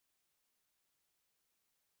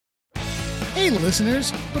Hey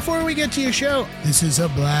listeners, before we get to your show, this is a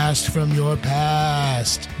blast from your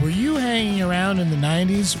past. Were you hanging around in the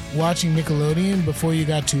 90s watching Nickelodeon before you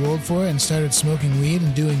got too old for it and started smoking weed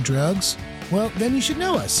and doing drugs? Well, then you should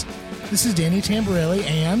know us. This is Danny Tamborelli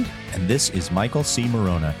and this is Michael C.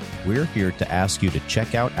 Morona. We're here to ask you to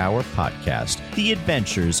check out our podcast, The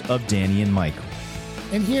Adventures of Danny and Michael.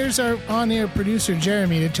 And here's our on-air producer,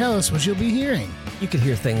 Jeremy, to tell us what you'll be hearing. You could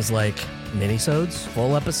hear things like minisodes,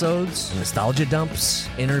 full episodes, nostalgia dumps,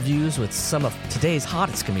 interviews with some of today's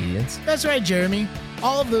hottest comedians. That's right, Jeremy.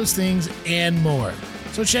 All of those things and more.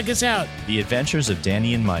 So check us out. The Adventures of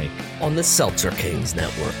Danny and Mike. On the Seltzer Kings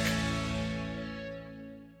Network.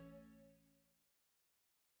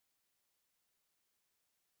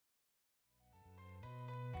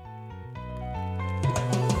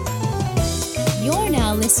 You're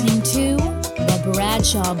now listening to The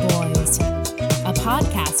Bradshaw Boys, a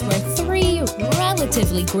podcast where three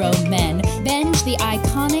relatively grown men binge the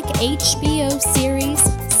iconic HBO series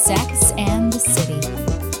Sex and the City.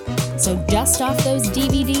 So dust off those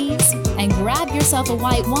DVDs and grab yourself a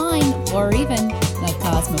white wine or even a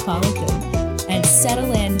Cosmopolitan and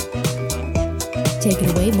settle in. Take it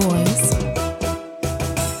away, boys.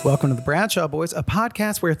 Welcome to the Bradshaw Boys, a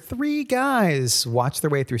podcast where three guys watch their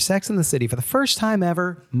way through Sex and the City for the first time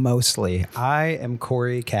ever, mostly. I am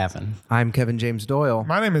Corey Cavan. I'm Kevin James Doyle.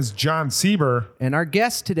 My name is John Sieber. And our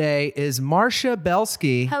guest today is Marcia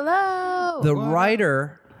Belsky. Hello. The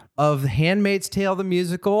writer of Handmaid's Tale, the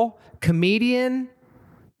musical, comedian,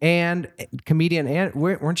 weren't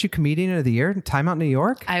you comedian of the year? Time Out New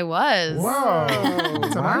York? I was. Whoa.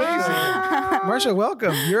 That's amazing. Marcia,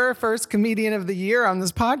 welcome. You're our first comedian of the year on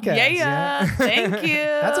this podcast. Yeah. Thank you.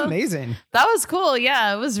 That's amazing. That was cool.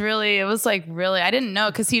 Yeah, it was really, I didn't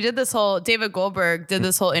know because David Goldberg did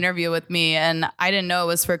this whole interview with me and I didn't know it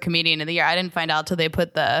was for comedian of the year. I didn't find out till they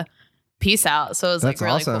put the piece out. So it was That's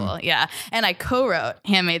really awesome. cool. Yeah. And I co-wrote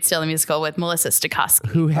Handmaid's Tale the musical with Melissa Stokowski.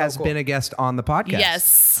 Who has been a guest on the podcast.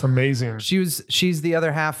 Yes. Amazing. She's the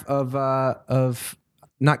other half of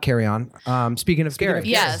not Carry On. Speaking of Carrie.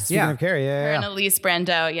 Yes. Speaking of Carrie, Her and Elise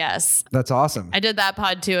Brando. Yes. That's awesome. I did that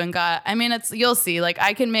pod too and you'll see, like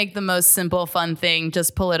I can make the most simple, fun thing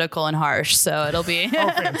just political and harsh. So it'll be.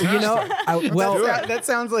 That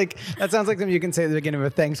sounds like something you can say at the beginning of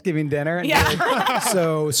a Thanksgiving dinner. And Yeah.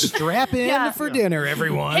 So strap in for dinner,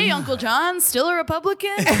 everyone. Hey, Uncle John, still a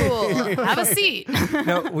Republican? Cool. Have a seat.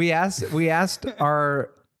 No, we asked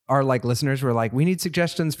our like listeners, we're like, we need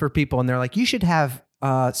suggestions for people. And they're like, you should have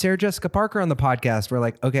Sarah Jessica Parker on the podcast. We're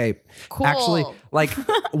like, okay, cool. Actually, like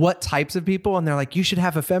what types of people? And they're like, you should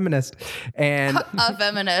have a feminist. And a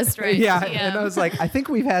feminist, right? Yeah. And I was like, I think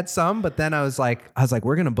we've had some, but then I was like,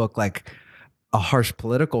 we're going to book like a harsh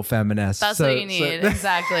political feminist. That's what you need.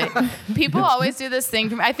 Exactly. People always do this thing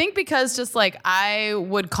for me. I think because just like I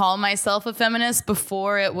would call myself a feminist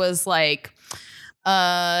before it was like,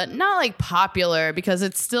 not like popular because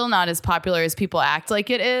it's still not as popular as people act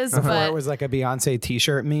like it is. Before but it was like a Beyonce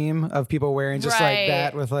t-shirt meme of people wearing just like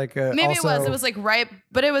that with like a maybe it was like right,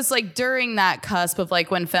 but it was like during that cusp of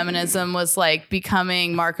like when feminism was like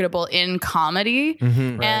becoming marketable in comedy.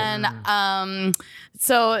 Mm-hmm. And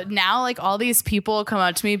so now like all these people come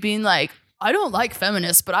up to me being like, I don't like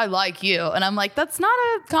feminists, but I like you. And I'm like, that's not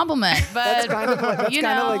a compliment. But that's kind of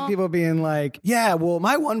like people being like, yeah, well,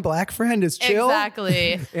 my one black friend is chill.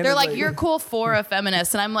 Exactly. They're like, you're cool for a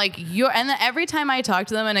feminist. And I'm like, and then every time I talk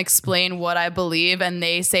to them and explain what I believe and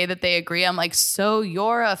they say that they agree, I'm like, so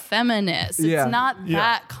you're a feminist. It's not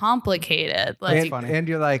that complicated. Like, and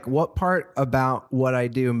you're like, what part about what I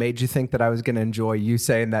do made you think that I was going to enjoy you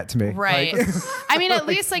saying that to me? Right. Like, I mean, at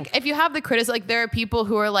least like if you have the criticism, like there are people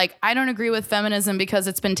who are like, I don't agree with feminism because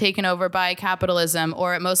it's been taken over by capitalism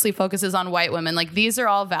or it mostly focuses on white women. Like these are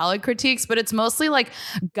all valid critiques, but it's mostly like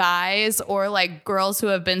guys or like girls who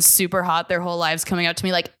have been super hot their whole lives coming up to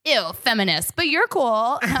me like, ew, feminist, but you're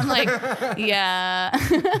cool. And I'm like, yeah.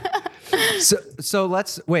 So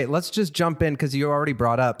let's just jump in because you already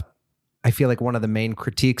brought up, I feel like one of the main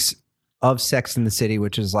critiques of Sex and the City,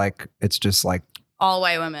 which is like, it's just like, all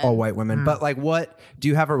white women. All white women. But like, what do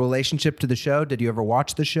you have a relationship to the show? Did you ever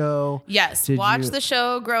watch the show? Yes. Watched the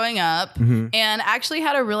show growing up and actually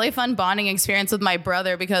had a really fun bonding experience with my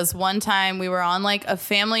brother because one time we were on like a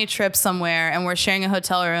family trip somewhere and we're sharing a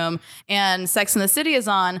hotel room and Sex and the City is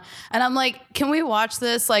on. And I'm like, can we watch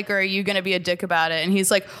this? Like, or are you going to be a dick about it? And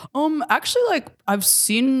he's like, actually like I've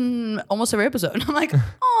seen almost every episode. I'm like,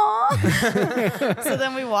 aw. So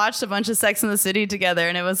then we watched a bunch of Sex and the City together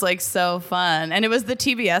and it was like so fun. And it was the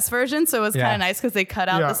TBS version, so it was kind of nice because they cut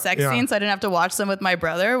out the sex scenes, so I didn't have to watch them with my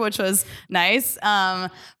brother, which was nice.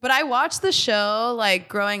 But I watched the show like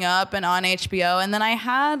growing up and on HBO, and then I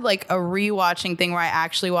had like a rewatching thing where I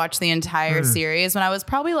actually watched the entire series when I was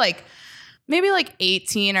probably like maybe like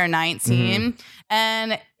 18 or 19.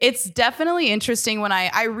 And it's definitely interesting when I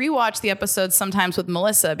rewatch the episodes sometimes with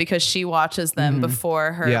Melissa because she watches them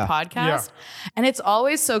before her podcast. Yeah. And it's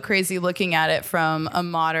always so crazy looking at it from a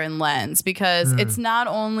modern lens because it's not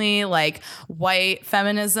only like white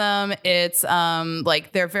feminism, it's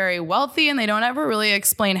like they're very wealthy and they don't ever really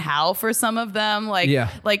explain how for some of them.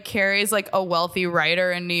 Like Carrie's like a wealthy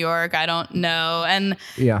writer in New York. I don't know. And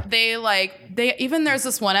they even there's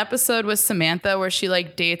this one episode with Samantha where she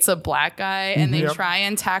like dates a black guy and they try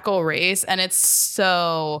and tackle race, and it's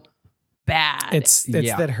so bad. It's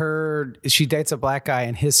that she dates a black guy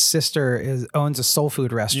and his sister owns a soul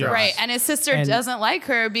food restaurant. Right. And his sister doesn't like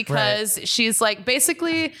her because she's like,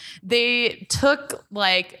 basically they took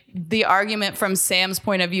like the argument from Sam's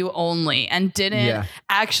point of view only and didn't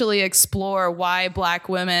actually explore why black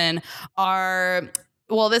women are,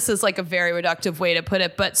 well, this is like a very reductive way to put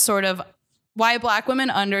it, but sort of why black women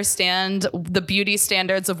understand the beauty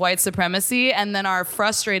standards of white supremacy and then are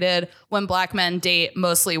frustrated when black men date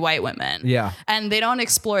mostly white women. Yeah. And they don't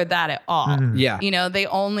explore that at all. Yeah. You know, they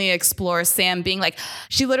only explore Sam being like,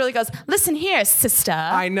 she literally goes, listen here, sister.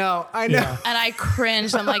 I know. Yeah. And I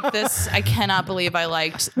cringed. I'm like, I cannot believe I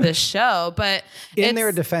liked this show. But in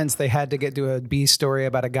their defense, they had to get to a B story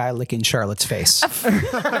about a guy licking Charlotte's face.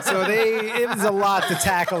 So it was a lot to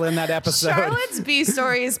tackle in that episode. Charlotte's B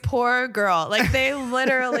stories, poor girl. Like they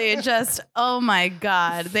literally just, oh my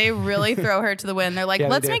God, they really throw her to the wind. They're like,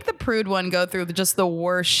 let's make the prude one go through just the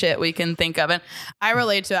worst shit we can think of. And I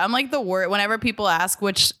relate to it. I'm like the worst. Whenever people ask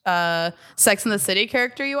which Sex and the City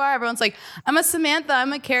character you are, everyone's like, I'm a Samantha,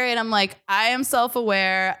 I'm a Carrie. And I'm like, I am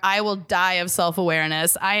self-aware. I will die of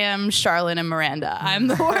self-awareness. I am Charlotte and Miranda. I'm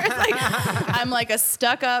the worst. Like, I'm like a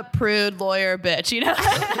stuck-up prude lawyer bitch, you know?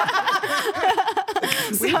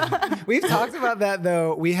 We've talked about that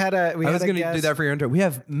though. I was going to do that for your intro. We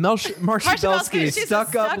have Marcia Belsky,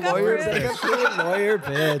 stuck-up lawyer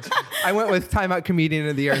bitch. I went with Timeout Comedian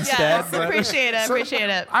of the Year instead. Yes, appreciate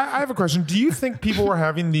it. I have a question. Do you think people were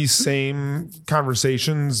having these same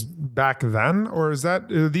conversations back then, or is that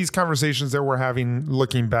these conversations that we're having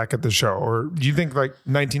looking back at the show, or do you think like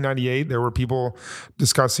 1998 there were people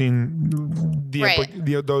discussing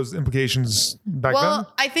those implications back then?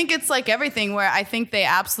 Well, I think it's like everything where I think they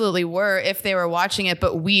absolutely were if they were watching it,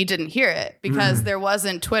 but we didn't hear it because there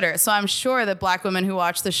wasn't Twitter. So I'm sure that black women who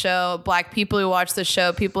watch the show, black people who watch the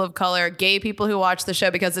show, people of color, gay people who watch the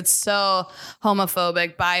show, because it's so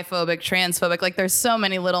homophobic, biphobic, transphobic. Like there's so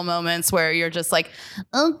many little moments where you're just like,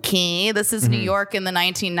 okay, this is New York in the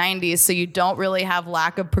 1990s. So you don't really have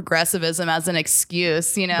lack of progressivism as an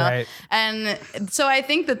excuse, you know? Right. And so I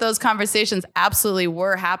think that those conversations absolutely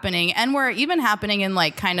were happening and were even happening in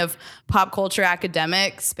like kind of pop culture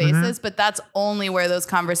academic spaces, but that's only where those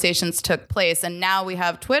conversations took place. And now we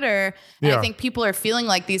have Twitter. And I think people are feeling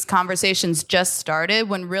like these conversations just started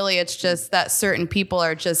when really it's just that certain people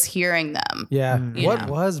are just hearing them. Yeah. What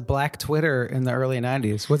was Black Twitter in the early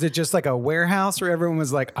 90s? Was it just like a warehouse where everyone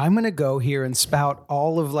was like, I'm going to go here and spout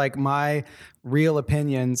all of like my real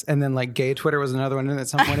opinions, and then like gay Twitter was another one, and at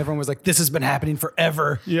some point everyone was like, this has been happening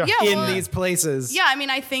forever in these places. Yeah,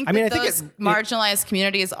 I think those marginalized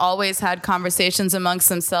communities always had conversations amongst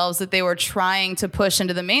themselves that they were trying to push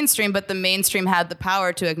into the mainstream, but the mainstream had the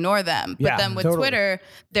power to ignore them. But then with Twitter,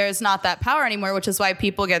 there's not that power anymore, which is why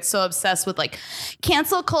people get so obsessed with like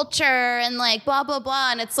cancel culture and like blah, blah,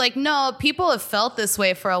 blah. And it's like, no, people have felt this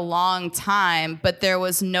way for a long time, but there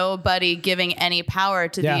was nobody giving any power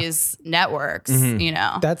to these networks. You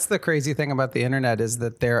know, that's the crazy thing about the internet is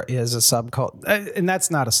that there is a subculture, and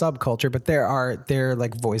that's not a subculture, but there are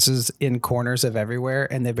like voices in corners of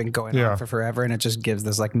everywhere, and they've been going on for forever, and it just gives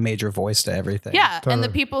this like major voice to everything. Yeah, and the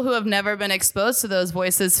people who have never been exposed to those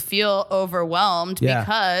voices feel overwhelmed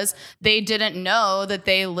because they didn't know that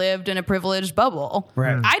they lived in a privileged bubble.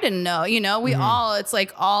 Right. I didn't know. You know, we all. It's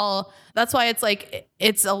like all. That's why it's like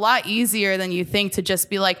it's a lot easier than you think to just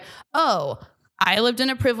be like, oh, I lived in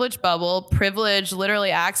a privileged bubble. Privilege literally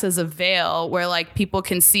acts as a veil where like people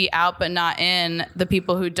can see out but not in the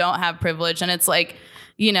people who don't have privilege. And it's like,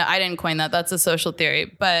 you know, I didn't coin that. That's a social theory.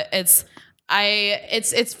 But it's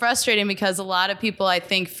frustrating because a lot of people, I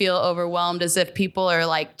think, feel overwhelmed as if people are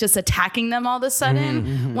like just attacking them all of a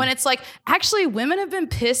sudden when it's like, actually, women have been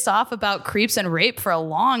pissed off about creeps and rape for a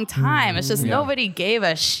long time. It's just nobody gave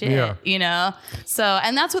a shit, you know? So,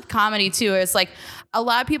 and that's with comedy too. It's like, a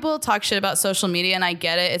lot of people talk shit about social media, and I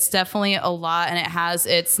get it. It's definitely a lot, and it has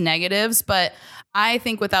its negatives, but I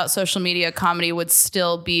think without social media, comedy would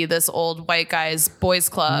still be this old white guy's boys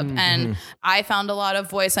club. Mm-hmm. And I found a lot of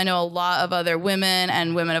voice. I know a lot of other women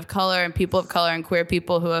and women of color and people of color and queer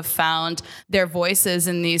people who have found their voices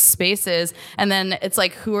in these spaces. And then it's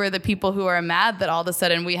like, who are the people who are mad that all of a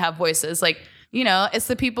sudden we have voices? Like, you know, it's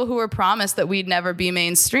the people who were promised that we'd never be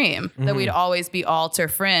mainstream, that we'd always be alt or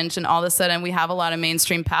fringe. And all of a sudden we have a lot of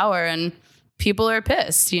mainstream power, and people are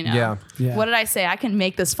pissed, you know? Yeah. What did I say? I can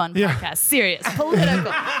make this fun podcast. Serious,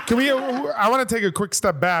 political. Can we, I want to take a quick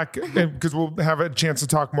step back because we'll have a chance to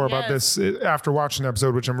talk more about this after watching the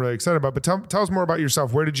episode, which I'm really excited about. But tell us more about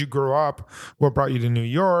yourself. Where did you grow up? What brought you to New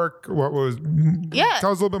York? Tell us a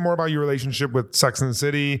little bit more about your relationship with Sex and the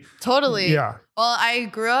City. Totally. Yeah. Well, I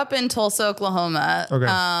grew up in Tulsa, Oklahoma,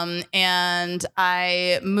 and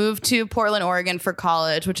I moved to Portland, Oregon for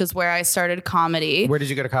college, which is where I started comedy. Where did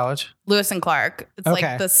you go to college? Lewis and Clark. It's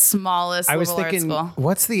like the smallest liberal arts school.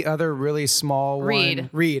 What's the other really small Reed. one?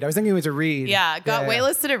 Reed. I was thinking it was a Reed. Yeah, got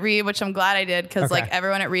waitlisted at Reed, which I'm glad I did because like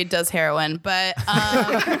everyone at Reed does heroin. But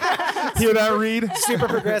hear that, Reed? Super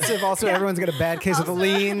progressive. Also, everyone's got a bad case of the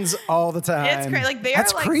leans all the time. It's crazy. Like they are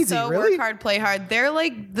like crazy, so really? work hard, play hard. They're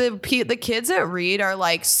like the kids at Reed are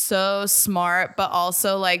like so smart, but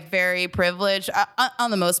also like very privileged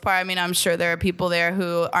on the most part. I mean, I'm sure there are people there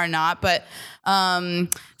who are not, but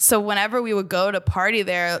so whenever we would go to party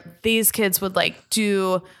there, these kids would like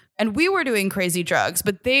do, and we were doing crazy drugs,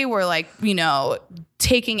 but they were like, you know,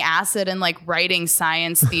 taking acid and like writing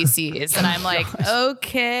science theses. And I'm like,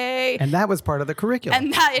 okay. And that was part of the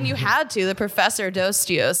curriculum. And you had to, the professor dosed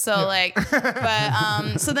you. So like,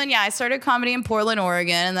 but, so then, I started comedy in Portland,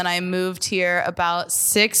 Oregon. And then I moved here about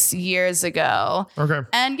 6 years ago. Okay.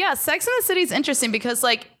 And Sex and the City is interesting because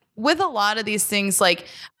like, with a lot of these things, like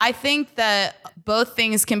I think that both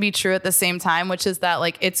things can be true at the same time, which is that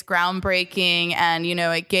like it's groundbreaking and, you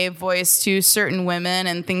know, it gave voice to certain women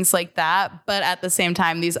and things like that. But at the same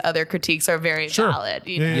time, these other critiques are very valid.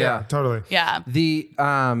 You know? Yeah, totally. Yeah.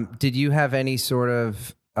 Did you have any sort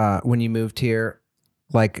of, when you moved here,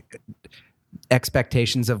 like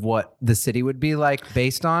expectations of what the city would be like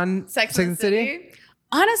based on Sex and the City?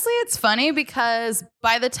 Honestly, it's funny because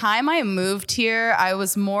by the time I moved here, I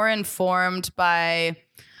was more informed by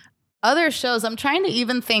other shows. I'm trying to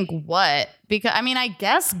even think what, because I mean, I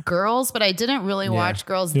guess Girls, but I didn't really watch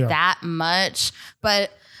Girls that much.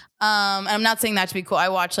 But and I'm not saying that to be cool. I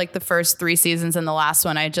watched like the first 3 seasons and the last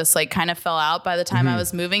one, I just like kind of fell out by the time I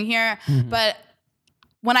was moving here. But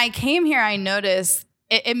when I came here, I noticed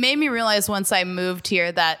it made me realize once I moved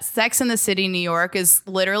here that Sex and the City, New York is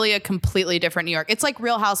literally a completely different New York. It's like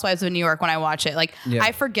Real Housewives of New York when I watch it. Like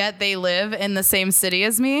I forget they live in the same city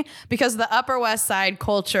as me because the Upper West Side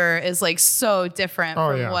culture is like so different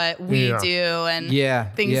from what we do and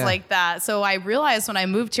things like that. So I realized when I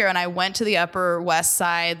moved here and I went to the Upper West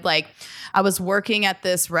Side, like I was working at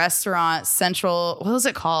this restaurant, Central, what was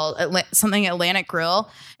it called? Something Atlantic Grill.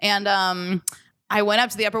 And I went up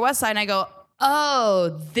to the Upper West Side and I go,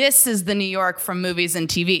 oh, this is the New York from movies and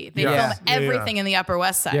TV. They film everything in the Upper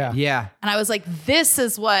West Side. Yeah. And I was like, this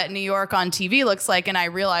is what New York on TV looks like. And I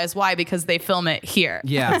realized why, because they film it here.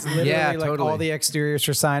 Yeah. It's literally like all the exteriors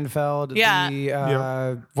for Seinfeld.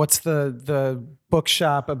 Yeah. What's the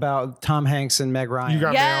bookshop about Tom Hanks and Meg Ryan? You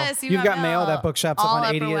got Mail. You've got Mail. That bookshop's all up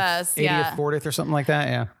on Upper 80th, West, 80th, 40th or something like that.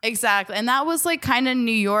 Yeah. Exactly. And that was like kind of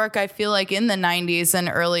New York, I feel like in the 90s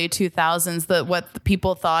and early 2000s, what the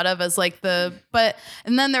people thought of as like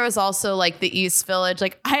and then there was also like the East Village.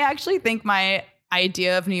 Like I actually think my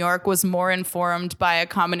idea of New York was more informed by a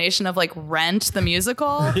combination of like Rent the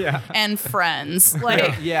musical and Friends.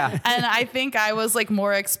 Like and I think I was like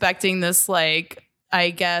more expecting this like, I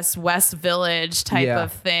guess, West Village type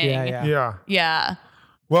of thing. Yeah.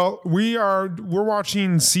 Well, we're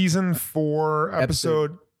watching season 4,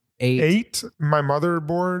 episode 8. My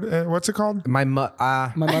Motherboard. What's it called? My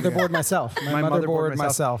Motherboard Myself. My Motherboard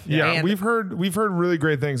Myself. Yeah, and we've heard really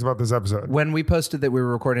great things about this episode. When we posted that we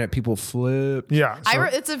were recording it, people flipped. Yeah. So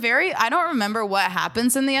I don't remember what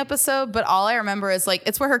happens in the episode, but all I remember is like,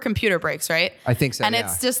 it's where her computer breaks, right? I think so. And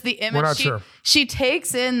it's just the image. We're not sure. She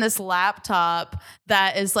takes in this laptop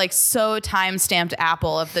that is like so time-stamped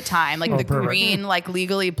Apple of the time, like the green, like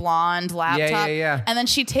Legally Blonde laptop. Yeah. And then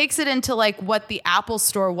she takes it into like what the Apple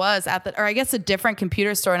store was or I guess a different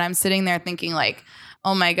computer store. And I'm sitting there thinking like,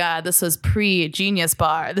 oh my God, this was pre-Genius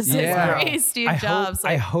Bar. This is pre-Steve Jobs.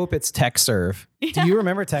 I hope it's TechServe. Do you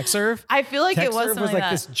remember TechServe? I feel like it was TechServe something was like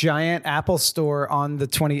this giant Apple store on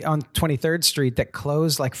 23rd Street that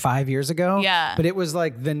closed like 5 years ago. Yeah. But it was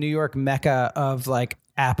like the New York mecca of like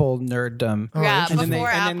Apple nerddom. Yeah, And then before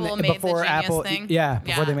Apple made the Genius Apple, thing. Yeah,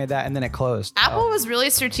 before they made that, and then it closed. Apple was really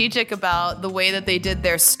strategic about the way that they did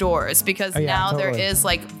their stores because yeah, now totally. there is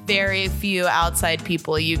like very few outside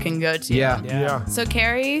people you can go to. Yeah. So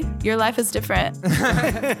Carrie, your life is different.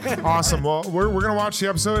 Awesome. Well, we're going to watch the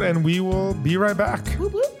episode and we will be right back.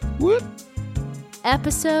 Whoop.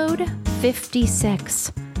 Episode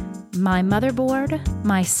 56. My motherboard,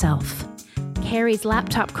 myself. Carrie's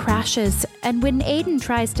laptop crashes, and when Aiden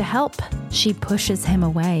tries to help, she pushes him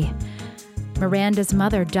away. Miranda's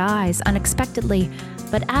mother dies unexpectedly,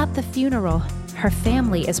 but at the funeral, her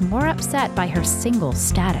family is more upset by her single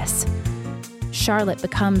status. Charlotte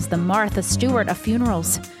becomes the Martha Stewart of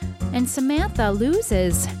funerals, and Samantha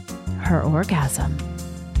loses her orgasm.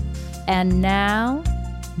 And now,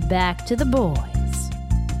 back to the boys.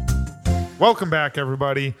 Welcome back,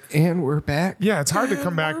 everybody. And we're back. Yeah, it's hard to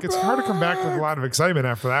come back. It's hard to come back with a lot of excitement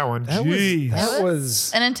after that one. Jeez. That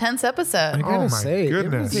was An intense episode. I gotta Oh my say,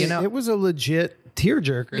 goodness. it was a legit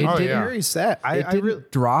tearjerker. It did- very sad. It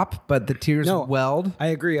didn't drop, but the tears No. welled. I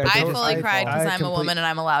agree. I fully cried because I'm a complete- woman and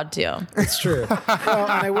I'm allowed to. It's true. Well,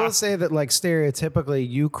 and I will say that, like, stereotypically,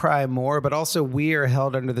 you cry more, but also we are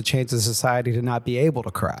held under the chains of society to not be able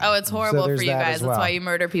to cry. Oh, it's horrible there's for you that guys. as That's well. why you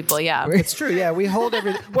murder people. Yeah. It's true. Yeah, we hold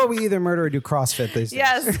every. Well, we either murder or do CrossFit these days.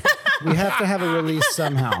 Yes. We have to have a release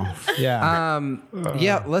somehow. Yeah.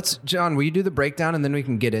 Yeah, John, will you do the breakdown and then we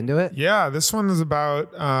can get into it? Yeah, this one is about,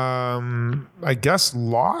 I guess,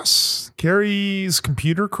 loss. Carrie's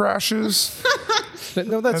computer crashes. But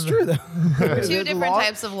no, that's true though. Two different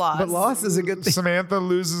types of loss. But loss is a good thing. Samantha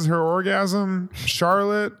loses her orgasm.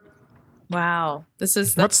 Charlotte. Wow. That's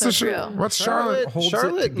What's so the true. What's Charlotte? Holds it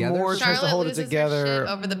Charlotte together. more tries to hold it loses her together. shit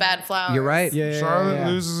over the bad flowers. You're right. Yeah, Charlotte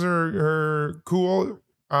loses her cool.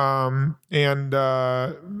 And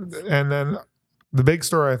then the big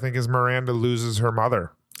story I think is Miranda loses her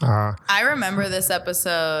mother. I remember this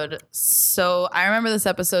episode so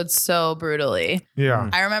brutally. Yeah.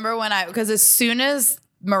 I remember because as soon as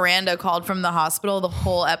Miranda called from the hospital, the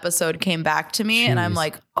whole episode came back to me, and I'm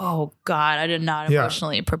like, oh God, I did not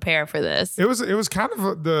emotionally prepare for this. It was kind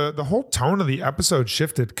of the whole tone of the episode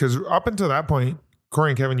shifted because up until that point,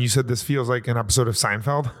 Corey and Kevin, you said this feels like an episode of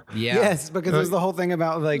Seinfeld. Yeah. Yes, because there's the whole thing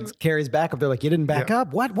about like Carrie's backup. They're like, you didn't back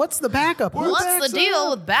up. What? What's the backup? Who What's backs the deal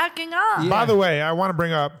up? with backing up? By the way, I want to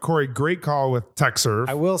bring up Corey. Great call with TechServe.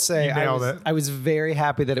 I will say, You nailed it. I was very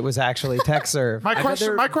happy that it was actually TechServe. My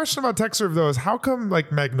question about TechServe though is how come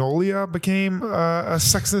like Magnolia became a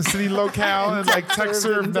Sex and the City locale and like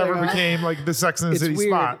TechServe never became like the Sex and the It's City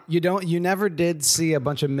weird. spot? You never did see a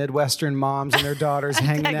bunch of Midwestern moms and their daughters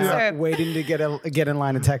hanging out, TechServe. waiting to get in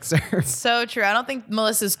line at TechServe. So true. I don't think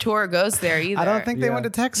Melissa's tour goes there either. I don't think they went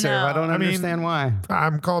to TechServe. No. I don't I mean, understand why.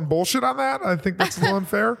 I'm calling bullshit on that. I think that's a little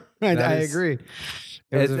unfair. I is- agree.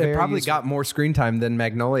 It, was a very probably useful- got more screen time than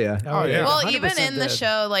Magnolia. Oh, yeah. Well, 100% even in the did.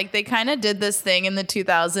 show, like they kind of did this thing in the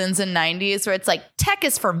 2000s and 90s where it's like tech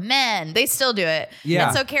is for men. They still do it. Yeah.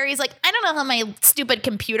 And so Carrie's like, I don't know how my stupid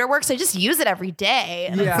computer works. I just use it every day.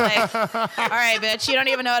 And it's like, all right, bitch, you don't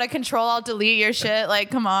even know how to control alt delete your shit.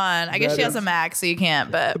 Like, come on. I guess she has a Mac, so you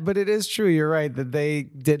can't. But But it is true. You're right that they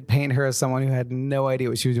did paint her as someone who had no idea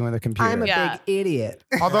what she was doing with a computer. Yeah. big idiot.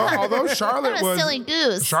 Although Charlotte I'm a silly was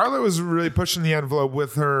goose. Charlotte was really pushing the envelope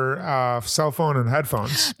with her cell phone and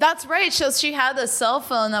headphones. That's right. So she had the cell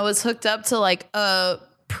phone that was hooked up to like a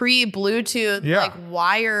pre-Bluetooth, Yeah. like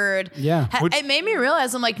wired. Yeah. It made me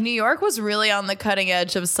realize I'm like, New York was really on the cutting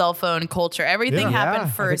edge of cell phone culture. Everything Yeah. happened Yeah, I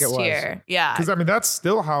think first it was. here. Yeah. Because I mean, that's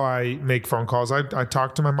still how I make phone calls. I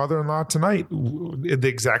talked to my mother-in-law tonight the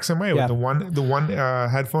exact same way Yeah. with the one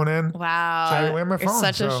headphone in. Wow. Chatting away on my You're phone,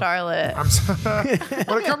 such a so- Charlotte.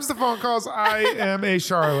 When it comes to phone calls, I am a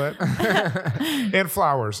Charlotte and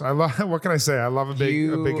flowers. I love. What can I say? I love a big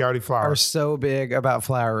gaudy Are flower. so big about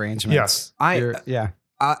flower arrangements. Yes. Yeah.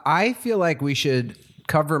 I feel like we should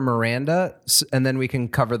cover Miranda and then we can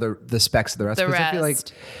cover the specs of the rest. The 'Cause I feel like,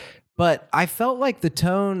 rest. but I felt like the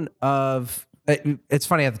tone of it's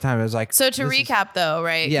funny at the time. I was like, So to recap though,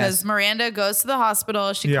 right? Yes. Because Miranda goes to the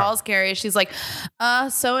hospital. She Yeah. calls Carrie. She's like,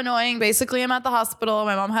 so annoying. Basically, I'm at the hospital.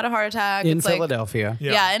 My mom had a heart attack. In It's like- Philadelphia.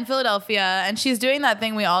 Yeah, in Philadelphia. And she's doing that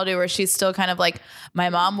thing we all do where she's still kind of like, my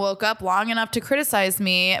mom woke up long enough to criticize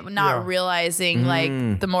me, not Yeah. realizing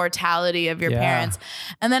like the mortality of your Yeah. parents.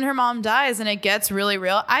 And then her mom dies and it gets really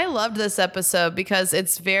real. I loved this episode because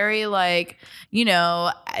it's very like, you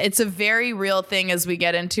know, it's a very real thing as we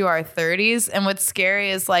get into our 30s. And what's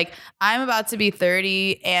scary is like, I'm about to be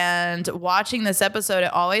 30 and watching this episode,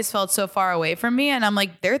 it always felt so far away from me. And I'm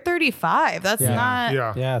like, they're 35. That's not.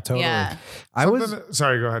 Yeah. Totally. Yeah.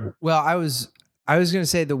 Sorry, go ahead. Well, I was going to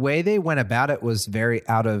say the way they went about it was very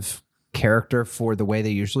out of character for the way they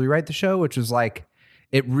usually write the show, which was like,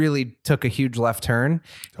 it really took a huge left turn.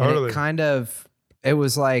 Totally. And it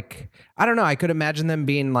was like, I don't know. I could imagine them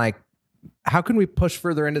being like, how can we push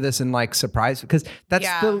further into this and like surprise? Because that's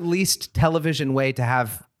the least television way to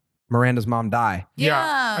have Miranda's mom die.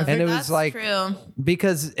 Yeah. And it was that's like, true.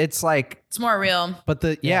 because it's like, It's more real. but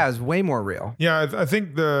it was way more real. Yeah, I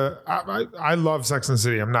think I love Sex and the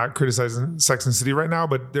City. I'm not criticizing Sex and the City right now,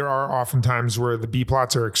 but there are often times where the B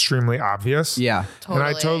plots are extremely obvious. Yeah. And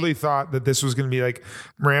I totally thought that this was going to be like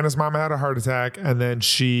Miranda's mom had a heart attack and then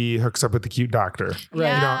she hooks up with the cute doctor.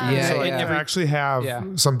 Yeah. You know, so like, to actually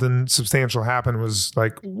have something substantial happen was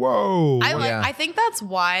like, whoa. I think that's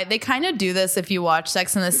why they kind of do this. If you watch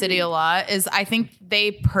Sex and the City a lot, is I think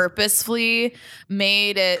they purposefully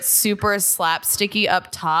made it super slapsticky up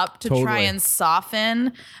top to try and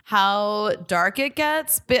soften how dark it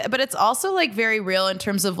gets. But it's also like very real in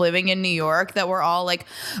terms of living in New York, that we're all like,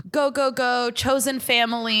 go, go, go, chosen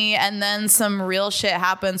family. And then some real shit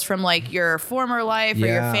happens from like your former life or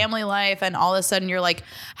your family life. And all of a sudden you're like,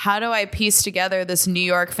 how do I piece together this New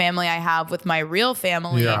York family I have with my real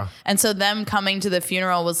family? Yeah. And so them coming to the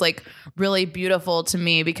funeral was like really beautiful to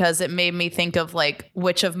me, because it made me think of like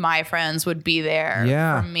which of my friends would be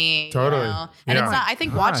there for me. Totally. You know? And it's not, I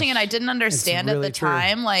think watching it, I didn't understand at the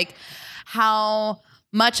time, like how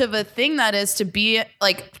much of a thing that is to be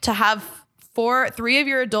like, to have three of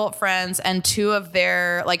your adult friends and two of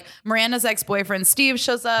their, like Miranda's ex-boyfriend Steve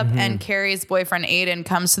shows up and Carrie's boyfriend Aiden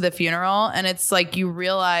comes to the funeral. And it's like, you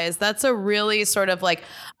realize that's a really sort of like,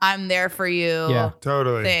 I'm there for you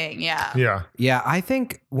thing. Yeah. Yeah. Yeah. I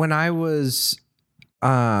think when I was,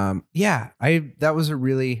 that was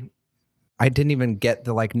I didn't even get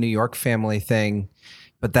the like New York family thing,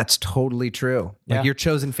 but that's totally true. Like your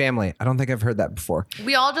chosen family. I don't think I've heard that before.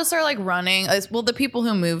 We all just are like running. Well, the people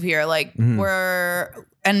who move here, like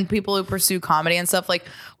and people who pursue comedy and stuff, like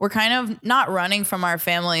we're kind of not running from our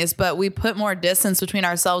families, but we put more distance between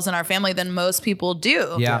ourselves and our family than most people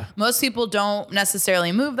do. Yeah. Most people don't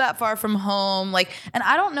necessarily move that far from home. Like, and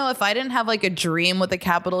I don't know, if I didn't have like a dream with a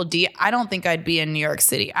capital D, I don't think I'd be in New York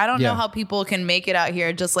City. I don't know how people can make it out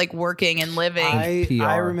here just like working and living.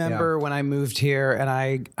 I remember when I moved here and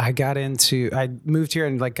I moved here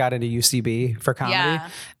and like got into UCB for comedy. Yeah.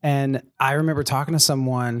 And I remember talking to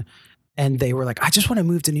someone and they were like, I just want to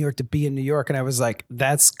move to New York to be in New York. And I was like,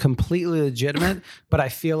 that's completely legitimate. But I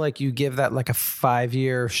feel like you give that like a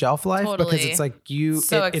 5-year shelf life because it's like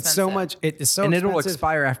it's so much. It is so and expensive. it'll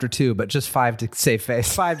expire after 2, but just 5 to save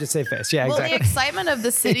face. 5 to save face. Yeah, well, exactly. the excitement of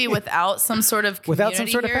the city without some sort of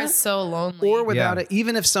community here is so lonely. Or without it,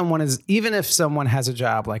 even if someone has a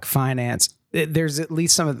job like finance, there's at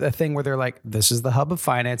least some of the thing where they're like, this is the hub of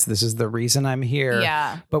finance. This is the reason I'm here.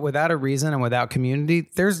 Yeah. But without a reason and without community,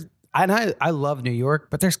 I love New York,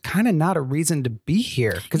 but there's kind of not a reason to be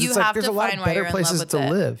here because it's like there's a lot of better places to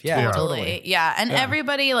live. Yeah, totally. Yeah. And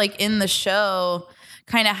everybody like in the show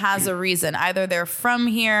kind of has a reason. Either they're from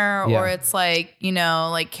here or it's like, you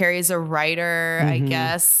know, like Carrie's a writer, I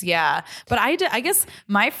guess. Yeah. But I guess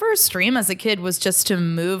my first dream as a kid was just to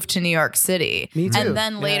move to New York City. Me too. And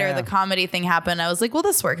then later the comedy thing happened. I was like, well,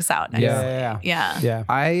 this works out. Nice. Yeah.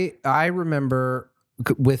 I remember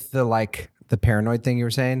with the paranoid thing you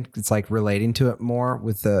were saying, it's like relating to it more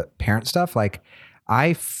with the parent stuff. Like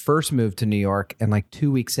I first moved to New York and like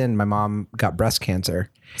 2 weeks in, my mom got breast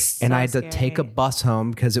cancer and I had to take a bus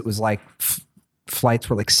home because it was like flights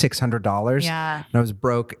were like $600. Yeah. And I was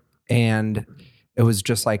broke and it was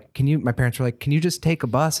just like, my parents were like, can you just take a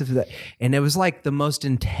bus? And it was like the most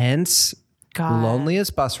intense,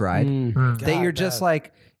 loneliest bus ride that you're just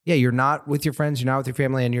like, you're not with your friends, you're not with your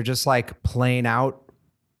family, and you're just like playing out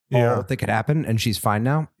all that could happen, and she's fine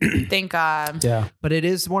now. Thank God. Yeah. But it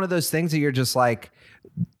is one of those things that you're just like,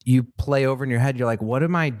 you play over in your head. You're like, what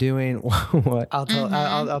am I doing? What? I'll tell you in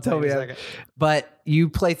a second. But you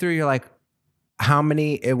play through, you're like, how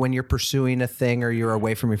many, when you're pursuing a thing or you're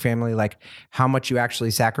away from your family, like how much you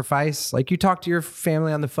actually sacrifice. Like you talk to your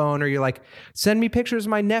family on the phone or you're like, send me pictures of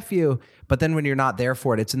my nephew. But then when you're not there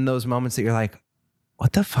for it, it's in those moments that you're like,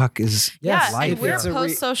 what the fuck is Yeah, life? and we're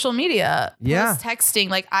post social media, post texting.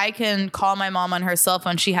 Like I can call my mom on her cell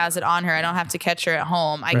phone. She has it on her. I don't have to catch her at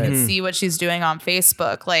home. I can see what she's doing on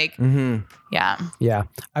Facebook. Like, yeah.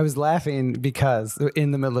 I was laughing because in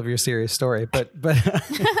the middle of your serious story, but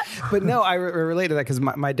no, I relate to that because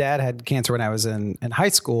my dad had cancer when I was in high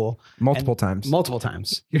school. Multiple times.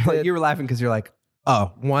 You were laughing because you're like,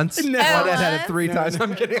 oh, once? No. My dad had it 3 times.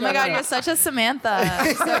 I'm kidding. Oh my God, you're such a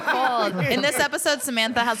Samantha. So cool. In this episode,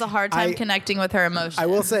 Samantha has a hard time connecting with her emotions. I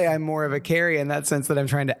will say I'm more of a Carrie in that sense that I'm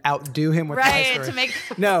trying to outdo him with my story. To make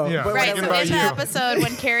no. Yeah. But right. So in the episode,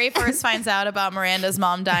 when Carrie first finds out about Miranda's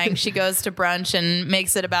mom dying, she goes to brunch and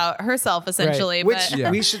makes it about herself essentially. Right.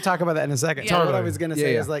 Which we should talk about that in a second. Yeah. What I was going to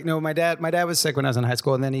say is like, no, my dad was sick when I was in high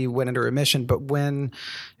school and then he went into remission. But when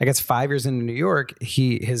I guess 5 years into New York,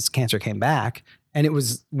 his cancer came back. And it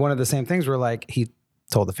was one of the same things where like he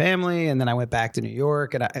told the family and then I went back to New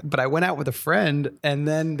York but I went out with a friend and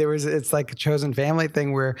then it's like a chosen family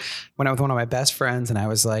thing where I went out with one of my best friends and I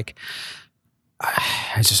was like,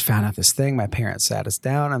 I just found out this thing. My parents sat us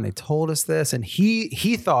down and they told us this. And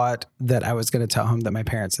he thought that I was going to tell him that my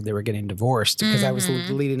parents said they were getting divorced because I was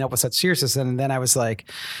leading up with such seriousness. And then I was like,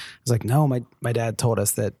 no, my dad told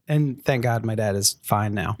us that. And thank God my dad is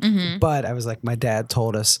fine now. But I was like, my dad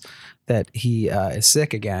told us that he is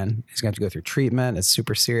sick again. He's going to have to go through treatment. It's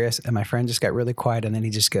super serious. And my friend just got really quiet. And then he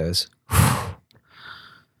just goes,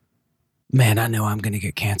 man, I know I'm going to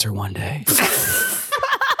get cancer one day.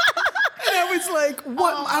 Like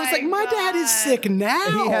what? I was like, my dad is sick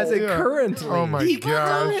now. He has it currently. Oh my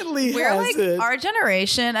God. We're like our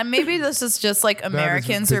generation, and maybe this is just like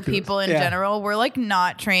Americans or people in general. We're like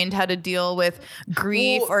not trained how to deal with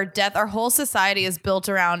grief or death. Our whole society is built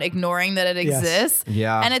around ignoring that it exists.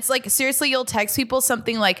 Yeah. And it's like, seriously, you'll text people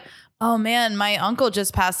something like, oh man, my uncle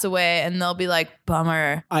just passed away. And they'll be like,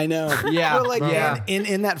 bummer. I know. Yeah. Well, like,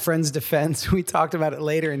 in that friend's defense, we talked about it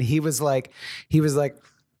later. And he was like,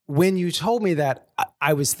 when you told me that,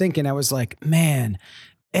 I was thinking, I was like, man,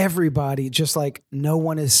 everybody just like, no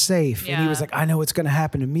one is safe. Yeah. And he was like, I know it's going to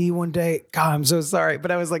happen to me one day. God, I'm so sorry.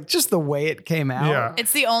 But I was like, just the way it came out. Yeah.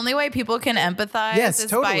 It's the only way people can empathize Yes,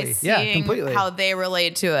 is totally. by seeing completely. how they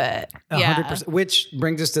relate to it. 100%. Which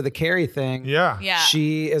brings us to the Carrie thing. Yeah. Yeah.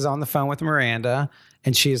 She is on the phone with Miranda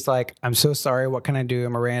and she's like, I'm so sorry. What can I do?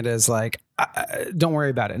 And Miranda is like, don't worry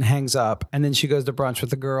about it, and hangs up. And then she goes to brunch with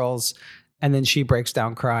the girls. And then she breaks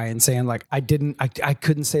down crying, saying like, I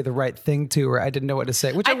couldn't say the right thing to her. I didn't know what to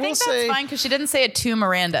say, which I will think say. that's fine because she didn't say it to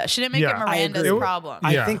Miranda. She didn't make it Miranda's problem.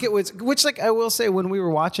 I think it was, which like I will say when we were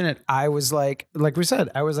watching it, I was like we said,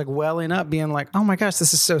 I was like welling up being like, oh my gosh,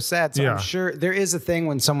 this is so sad. So I'm sure there is a thing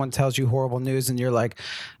when someone tells you horrible news and you're like,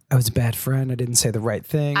 I was a bad friend. I didn't say the right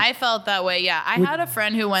thing. I felt that way. Yeah. I had a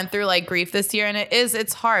friend who went through like grief this year, and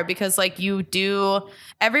it's hard because like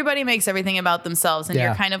everybody makes everything about themselves, and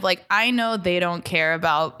you're kind of like, I know they don't care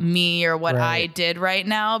about me or what I did right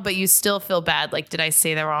now, but you still feel bad. Like, did I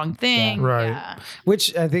say the wrong thing? Yeah. Right. Yeah.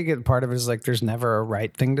 Which I think part of it is like, there's never a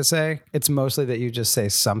right thing to say. It's mostly that you just say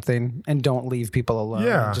something and don't leave people alone.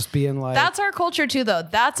 Yeah. Just being like, that's our culture too, though.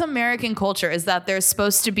 That's American culture, is that there's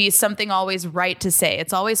supposed to be something always right to say.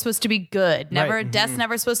 It's always supposed to be good. Death's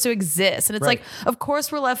never supposed to exist. And it's like, of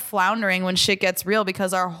course we're left floundering when shit gets real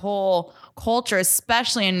because our whole culture,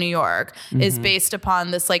 especially in New York, is based upon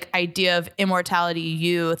this like idea of immortality,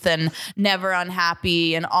 youth, and never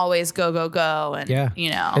unhappy, and always go, go, go. And you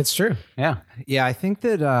know, it's true. Yeah. Yeah. I think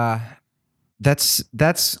that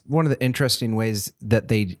that's one of the interesting ways that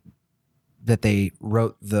they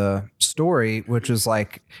wrote the story, which was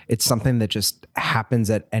like, it's something that just happens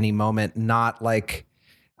at any moment, not like,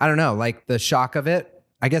 I don't know, like the shock of it.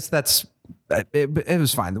 I guess it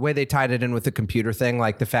was fine. The way they tied it in with the computer thing,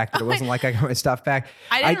 like the fact that it wasn't like I got my stuff back.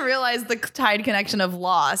 I didn't realize the tied connection of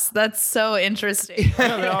loss. That's so interesting.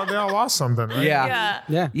 Yeah, they all lost something, right? Yeah.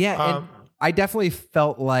 And I definitely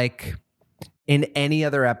felt like in any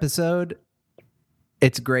other episode,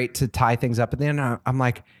 it's great to tie things up at the end. I'm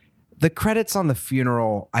like, the credits on the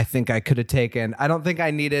funeral, I think I could have taken. I don't think I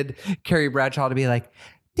needed Carrie Bradshaw to be like,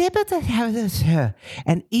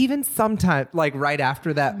 and even sometime like right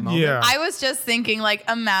after that moment. Yeah. I was just thinking, like,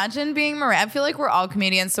 imagine being Miranda. I feel like we're all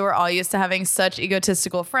comedians, so we're all used to having such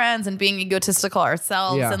egotistical friends and being egotistical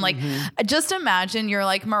ourselves. Yeah. And like, just imagine you're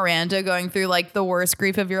like Miranda going through like the worst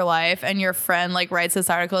grief of your life, and your friend like writes this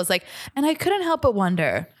article. It's like, and I couldn't help but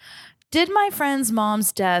wonder, did my friend's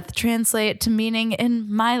mom's death translate to meaning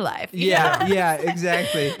in my life? Yeah,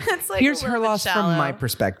 exactly. It's like here's a her little bit loss shallow. from my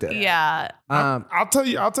perspective. Yeah. I'll tell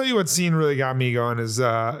you what scene really got me going is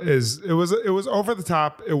it was over the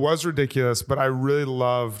top. It was ridiculous, but I really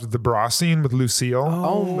loved the bra scene with Lucille.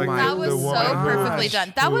 That was so perfectly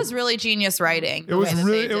done. That was really genius writing. It was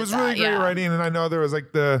really great writing, and I know there was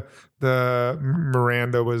like the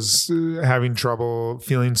Miranda was having trouble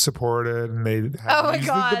feeling supported, and they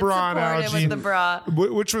had the bra analogy with the bra,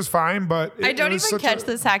 which was fine. But I don't even catch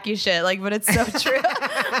this hacky shit, but it's so true.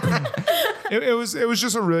 It was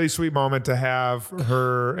just a really sweet moment to have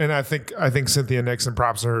her, and I think Cynthia Nixon,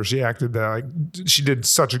 props to her. She acted she did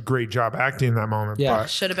such a great job acting in that moment. Yeah,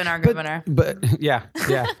 should have been our governor. But yeah.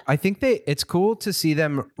 I think it's cool to see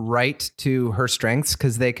them write to her strengths,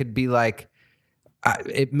 because they could be like,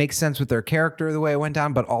 it makes sense with their character the way it went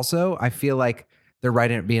down, but also I feel like they're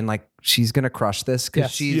writing it being like, she's gonna crush this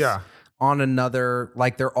because she's on another,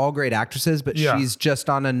 like, they're all great actresses, but she's just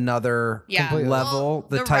on another level.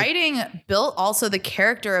 Well, the writing built also the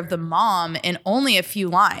character of the mom in only a few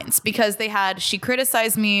lines, because she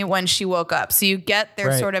criticized me when she woke up. So you get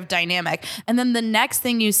their sort of dynamic. And then the next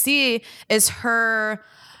thing you see is her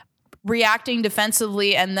reacting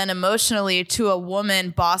defensively and then emotionally to a woman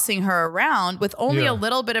bossing her around with only a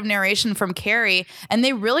little bit of narration from Carrie. And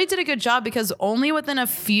they really did a good job, because only within a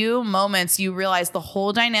few moments you realize the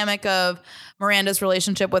whole dynamic of Miranda's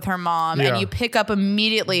relationship with her mom, and you pick up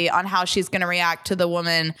immediately on how she's going to react to the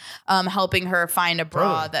woman helping her find a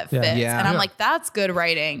bra that fits. And I'm like, that's good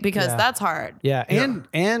writing, because that's hard.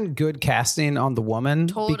 And good casting on the woman.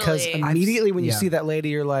 Totally. Because immediately when you see that lady,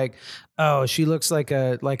 you're like, oh, she looks like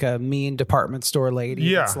a mean department store lady.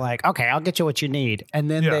 Yeah. It's like, okay, I'll get you what you need.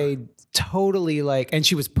 And then they totally and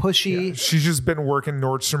she was pushy. Yeah. She's just been working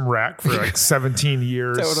Nordstrom Rack for like 17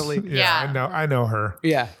 years. Totally. Yeah. I know her.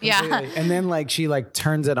 Yeah. Completely. And then she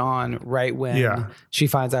turns it on right when she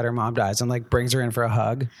finds out her mom dies, and brings her in for a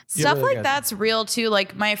hug. Stuff really like that's real too.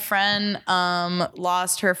 Like, my friend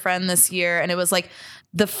lost her friend this year, and it was like,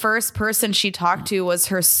 the first person she talked to was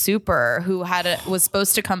her super, who was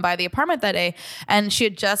supposed to come by the apartment that day. And she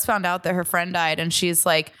had just found out that her friend died. And she's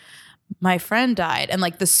like, my friend died. And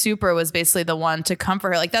the super was basically the one to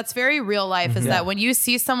comfort her. That's very real life, is that when you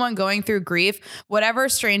see someone going through grief, whatever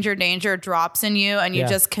stranger danger drops in you, and you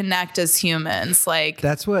just connect as humans.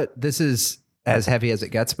 That's what this is. As heavy as it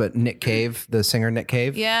gets, but Nick Cave, the singer Nick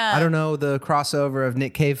Cave. Yeah. I don't know the crossover of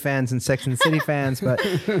Nick Cave fans and Sex and the City fans,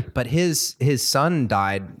 but his son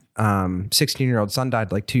died, 16-year-old son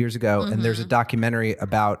died 2 years ago. And there's a documentary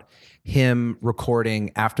about him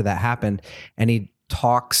recording after that happened. And he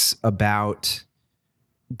talks about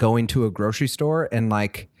going to a grocery store and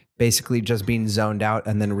basically just being zoned out,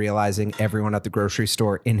 and then realizing everyone at the grocery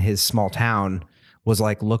store in his small town was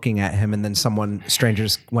looking at him, and then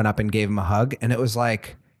strangers went up and gave him a hug. And it was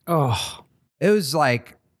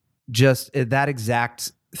just that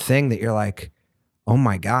exact thing that you're like, oh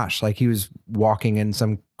my gosh, he was walking in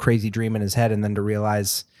some crazy dream in his head. And then to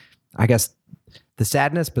realize, I guess, the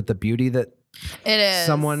sadness, but the beauty that it is.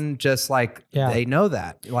 Someone just they know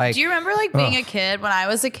that. Do you remember being a kid? When I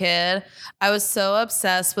was a kid, I was so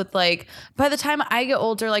obsessed with by the time I get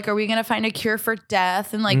older, are we gonna find a cure for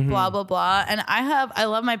death and blah blah blah. And I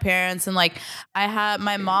love my parents, and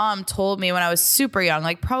my mom told me when I was super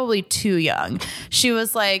young, probably too young, she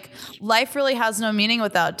was like, life really has no meaning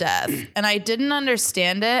without death. And I didn't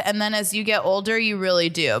understand it. And then as you get older, you really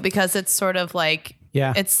do, because it's sort of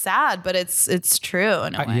it's sad, but it's true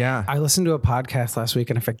in a way. I listened to a podcast last week,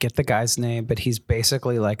 and I forget the guy's name, but he's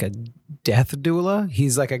basically a death doula.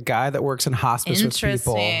 He's a guy that works in hospice with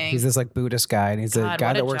people. He's this Buddhist guy, and he's a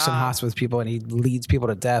guy that works in hospice with people, and he leads people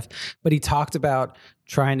to death. But he talked about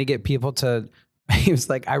trying to get people to, he was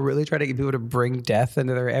like, I really try to get people to bring death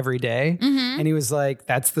into their everyday. And he was like,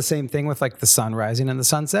 that's the same thing with the sun rising and the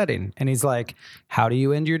sun setting. And he's like, how do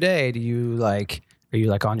you end your day? Do you are you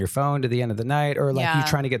on your phone to the end of the night, or you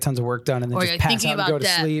trying to get tons of work done and then just pass out and go to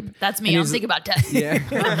sleep? That's me. I'm thinking about death. Yeah.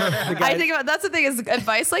 I think about, that's the thing, is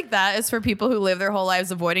advice like that is for people who live their whole lives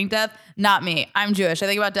avoiding death. Not me. I'm Jewish. I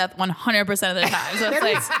think about death 100% of the time. So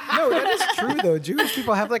it's no, that is true though. Jewish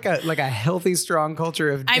people have a healthy, strong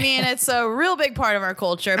culture of death. I mean, it's a real big part of our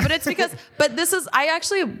culture, but it's because, I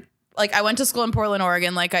actually, I went to school in Portland,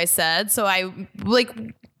 Oregon, like I said. So I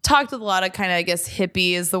talked with a lot of kind of, I guess,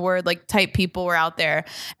 hippie is the word, type people were out there.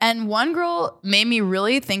 And one girl made me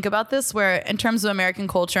really think about this, where in terms of American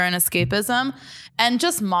culture and escapism and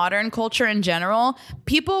just modern culture in general,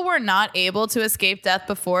 people were not able to escape death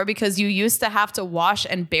before, because you used to have to wash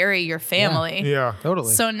and bury your family. Yeah,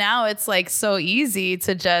 totally. So now it's so easy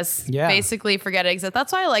to just basically forget it exists.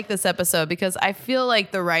 That's why I like this episode, because I feel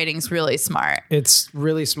like the writing's really smart. It's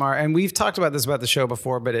really smart. And we've talked about this about the show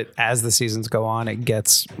before, but as the seasons go on, it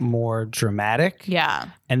gets more dramatic. Yeah.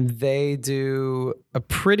 And they do a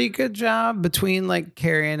pretty good job between like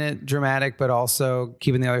carrying it dramatic, but also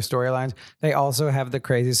keeping the other storylines. They also have the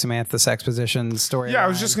crazy Samantha sex position storyline. Yeah, I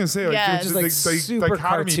was just gonna say, like, Yes. the, Just, like, the super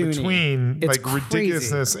dichotomy cartoony. between It's like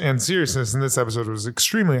ridiculousness and seriousness in this episode was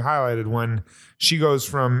extremely highlighted when she goes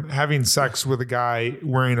from having sex with a guy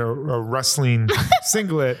wearing a wrestling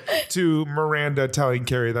singlet to Miranda telling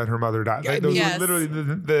Carrie that her mother died. Like, those Yes. were literally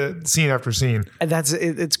the scene after scene. And that's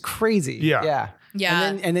it, it's crazy. Yeah. Yeah.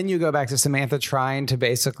 Yeah. And then you go back to Samantha trying to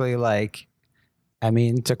basically like, I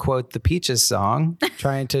mean, to quote the Peaches song,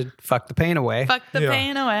 trying to fuck the pain away. Fuck the Yeah.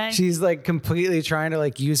 pain away. She's like completely trying to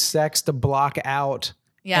like use sex to block out.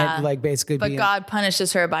 Yeah. And like basically But being, God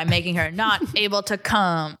punishes her by making her not able to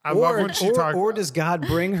come. I love when she talked. or does God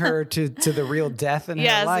bring her to the real death in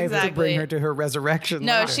Yes, her life to exactly. bring her to her resurrection?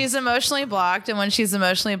 No, later? she's emotionally blocked, and when she's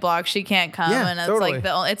emotionally blocked, she can't come. Yeah, and it's totally.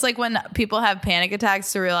 like it's like when people have panic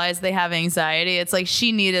attacks to realize they have anxiety. It's like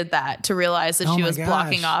she needed that to realize that Oh she my was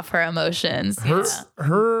blocking gosh. off her emotions.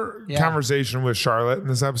 Her Yeah. conversation with Charlotte in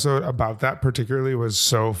this episode about that particularly was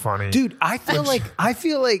so funny. Dude, I feel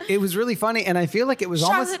like it was really funny, and I feel like it was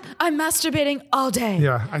almost. Charlotte, I'm masturbating all day.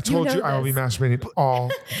 Yeah, I told know you I will be this. masturbating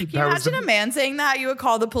all. Can you imagine a man saying that? You would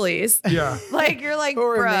call the police. Yeah. Like you're like,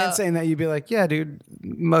 Or bro, a man saying that, you'd be like, "Yeah, dude,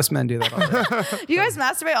 most men do that all day." you guys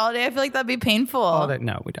masturbate all day. I feel like that'd be painful. All day.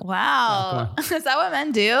 No, we don't. Wow. Is that what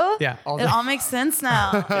men do? Yeah, all It day. all makes sense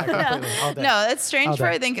now. all day. No, it's strange All for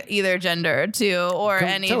day. I think either gender too, or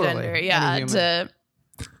any Totally. gender. Any Yeah. human. To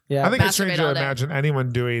Yeah, I think it's strange Masturbate to all day. imagine anyone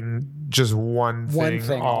doing just one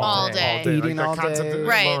thing all day. Eating Like, all that concept day.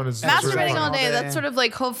 right. alone is Masturbating really all funny. day. That's sort of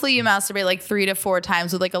like hopefully you masturbate like 3 to 4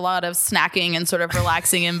 times with like a lot of snacking and sort of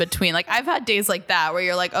relaxing in between. Like I've had days like that where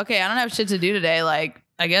you're like, okay, I don't have shit to do today. Like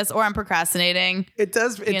I guess, or I'm procrastinating. It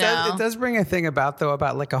does. It does bring a thing about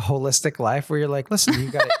like a holistic life where you're like, listen,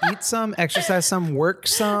 you got to eat some, exercise some, work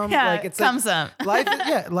some. Yeah, like it's come like,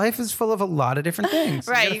 some. life is full of a lot of different things.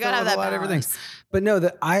 Right, you gotta have fill it with that a lot of different balance. things. But no,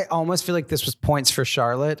 that I almost feel like this was points for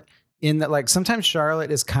Charlotte in that like sometimes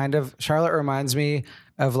Charlotte reminds me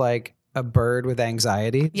of like a bird with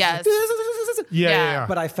anxiety. Yes. Yeah.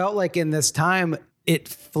 But I felt like in this time it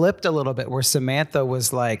flipped a little bit where Samantha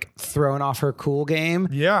was like throwing off her cool game.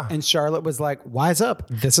 Yeah. And Charlotte was like, wise up.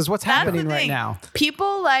 This is what's That's happening the right thing. now.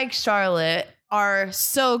 People like Charlotte are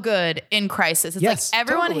so good in crisis. It's Yes, like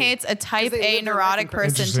everyone totally. hates a type Because they A live their life neurotic in person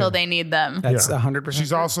Interesting. until they need them. That's Yeah. 100%.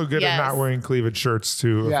 She's also good Yes. at not wearing cleavage shirts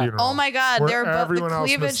to a Yeah. funeral. Oh my God, Where they're both the everyone else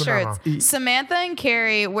cleavage missed the memo. shirts. Samantha and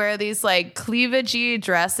Carrie wear these like cleavagey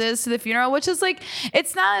dresses to the funeral, which is like,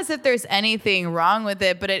 it's not as if there's anything wrong with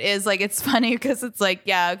it, but it is like, it's funny because it's like,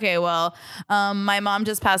 yeah, okay, well, my mom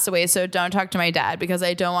just passed away, so don't talk to my dad because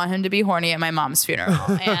I don't want him to be horny at my mom's funeral.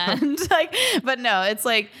 And like, but no, it's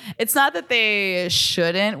like, it's not that they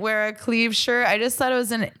shouldn't wear a cleave shirt. I just thought it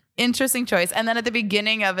was an interesting choice. And then at the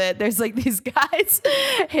beginning of it, there's like these guys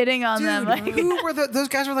hitting on them. Like, who were those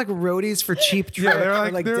guys were like roadies for Cheap Trick Yeah, they're or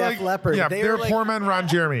like, like they're Def like Leppard. Yeah, they they're were like, poor man Ron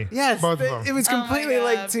Jeremy. Yes, both of them. it was Oh my completely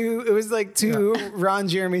like God. two. It was like two Ron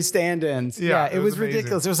Jeremy stand-ins. Yeah, it it was was amazing.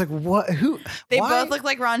 ridiculous. It was like what? Who? they why? both look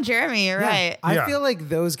like Ron Jeremy. You're Yeah. right. I Yeah. feel like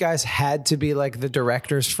those guys had to be like the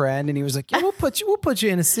director's friend, and he was like, "Yeah, we'll put you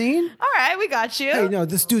in a scene." All right, we got you. Hey, no,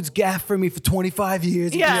 this dude's gaffed for me for 25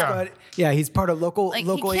 years. He Yeah. just got- yeah, he's part of local Like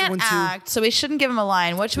local he can't 812. act, so we shouldn't give him a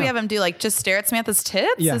line. What should we have him do? Like just stare at Samantha's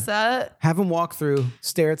tits? Yeah. Is that? Have him walk through,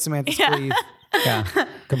 stare at Samantha's sleeve. Yeah,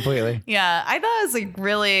 completely. Yeah, I thought it was a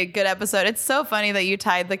really good episode. It's so funny that you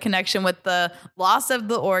tied the connection with the loss of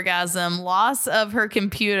the orgasm, loss of her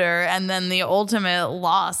computer, and then the ultimate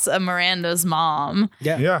loss of Miranda's mom.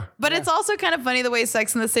 Yeah. But it's also kind of funny the way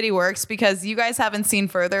Sex and the City works because you guys haven't seen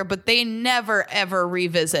further, but they never ever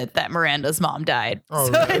revisit that Miranda's mom died. Oh,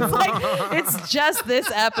 so really? it's like it's just this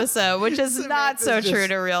episode, which is not so true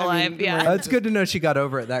to real life. Yeah. It's good to know she got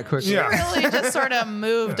over it that quickly. Yeah. Really just sort of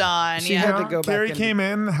moved on. She yeah. had to go back Carrie and- came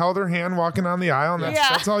in, held her hand, walking on the aisle, and Yeah.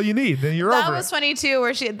 that's all you need. Then you're That over was it. funny too,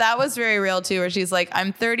 where that was very real too, where she's like,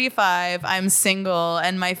 I'm 35, I'm single,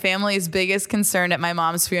 and my family's biggest concern at my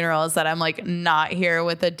mom's funeral is that I'm like not here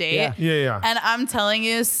with a date. Yeah. And I'm telling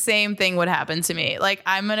you, same thing would happen to me. Like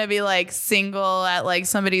I'm gonna be like single at like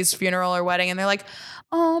somebody's funeral or wedding, and they're like,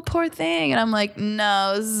 oh, poor thing. And I'm like,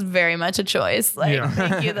 no, this is very much a choice. Like, Yeah.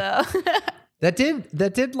 thank you though. That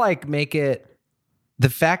did like make it the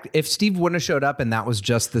fact if Steve wouldn't have showed up and that was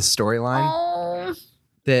just the storyline Oh,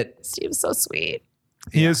 that Steve's so sweet.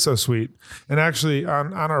 He is so sweet. And actually,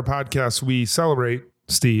 on our podcast, we celebrate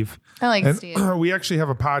Steve. I like And Steve. we actually have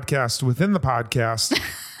a podcast within the podcast.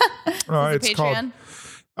 It's Patreon?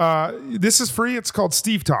 called. This is free. It's called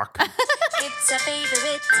Steve Talk. It's a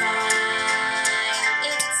favorite time.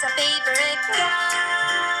 It's favorite guy.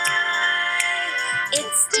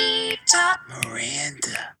 It's Steve Talk.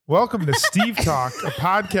 Miranda. Welcome to Steve Talk, a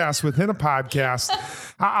podcast within a podcast.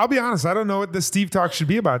 I'll be honest, I don't know what this Steve Talk should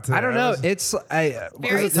be about today. I don't know. It's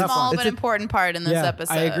Very small but important part in this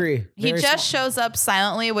episode. I agree. He Very just shows up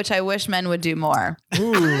silently, which I wish men would do more.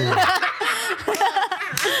 Well,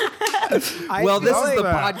 this is the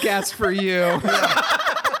podcast for you.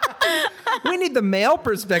 We need the male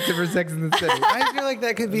perspective for Sex and the City. I feel like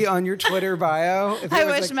that could be on your Twitter bio. If I it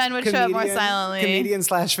was wish men would show up more silently.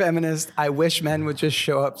 Comedian/feminist. I wish men would just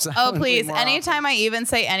show up silently. Oh, please. more Anytime I even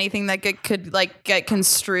say anything that could get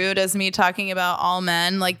construed as me talking about all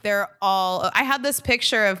men, like they're all, I had this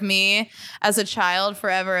picture of me as a child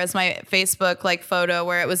forever as my Facebook like photo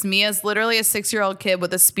where it was me as literally a 6-year-old kid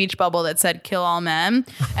with a speech bubble that said kill all men.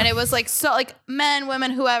 And it was like, so like men,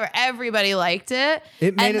 women, whoever, everybody liked it.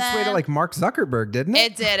 It made its way to like Mark Zuckerberg, didn't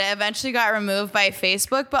it? It did. It eventually got removed by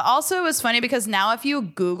Facebook. But also it was funny because now if you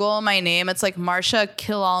Google my name, it's like Marcia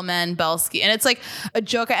Kill All Men Belsky. And it's like a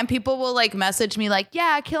joke. And people will like message me like,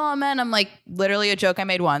 yeah, kill all men. I'm like, literally a joke I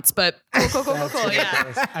made once. But cool.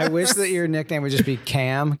 Yeah. I wish that your nickname would just be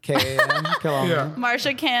Cam, K-A-M, kill all men.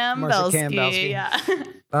 Marcia Cam Belsky. Yeah. Maybe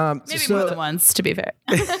more than once, to be fair.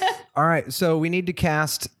 All right. So we need to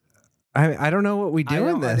cast... I don't know what we do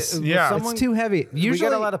in this. It's too heavy. Usually, we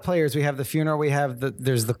get a lot of players. We have the funeral. We have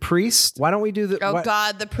there's the priest. Why don't we do the?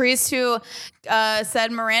 God, the priest who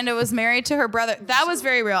said Miranda was married to her brother. That was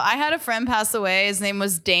very real. I had a friend pass away. His name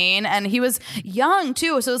was Dane, and he was young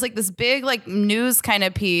too. So it was like this big like news kind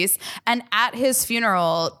of piece. And at his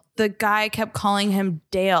funeral, the guy kept calling him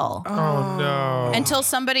Dale. Oh no. Until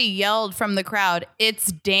somebody yelled from the crowd,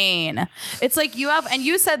 it's Dane. It's like you have, and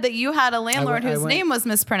you said that you had a landlord whose name was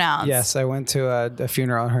mispronounced. Yes, I went to a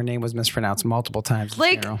funeral and her name was mispronounced multiple times.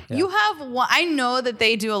 Like you have one, I know that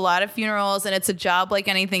they do a lot of funerals and it's a job like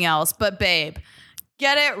anything else, but babe,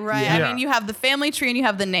 get it right. Yeah. I mean, you have the family tree and you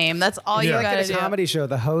have the name. That's all you gotta do. At a comedy show,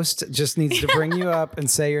 the host just needs to bring you up and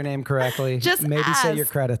say your name correctly. Just maybe say your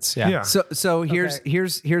credits. Yeah. So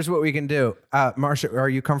here's what we can do. Marcia, are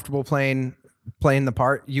you comfortable playing the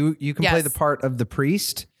part? You can play the part of the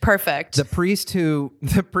priest. Perfect. The priest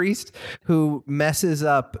who messes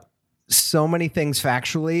up so many things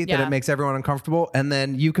factually that it makes everyone uncomfortable, and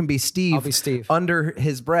then you can be Steve. I'll be Steve under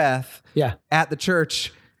his breath. At the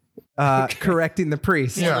church. Correcting the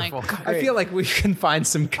priest. I feel like we can find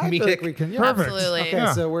some comedic. We can. Perfect. Absolutely.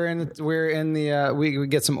 Okay, so we're in the we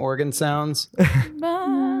get some organ sounds.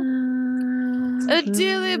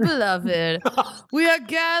 Dearly beloved, we are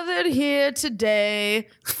gathered here today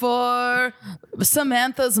for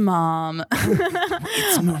Samantha's mom.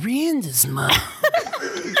 It's Miranda's mom.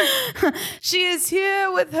 She is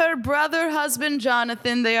here with her brother, husband,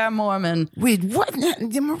 Jonathan. They are Mormon. Wait, what?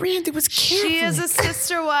 Miranda was Catholic. She is a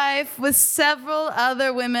sister wife with several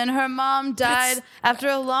other women. Her mom died after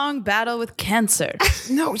a long battle with cancer.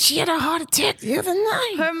 No, she had a heart attack the other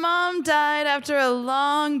night. Her mom died after a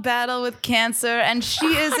long battle with cancer, and she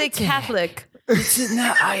is a Catholic.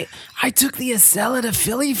 No, I took the Acela to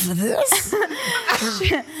Philly for this.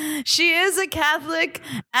 She is a Catholic,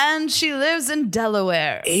 and she lives in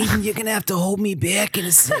Delaware. Aiden, you're gonna have to hold me back in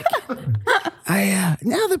a second.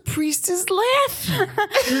 Now the priest is laughing.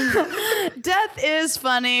 Death is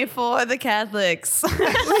funny for the Catholics.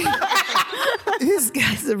 This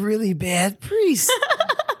guy's a really bad priest.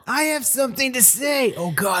 I have something to say.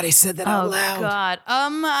 Oh God, I said that out loud. Oh God.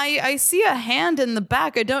 I see a hand in the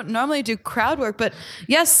back. I don't normally do crowd work, but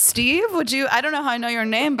yes, Steve, I don't know how I know your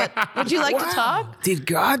name, but would you like to talk? Did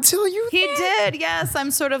God tell you that? He did, yes.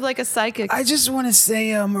 I'm sort of like a psychic. I just want to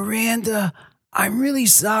say, Miranda, I'm really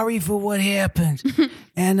sorry for what happened.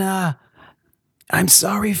 And I'm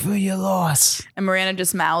sorry for your loss. And Miranda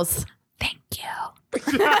just mouths, thank you.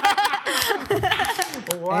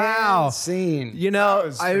 Wow. Scene. You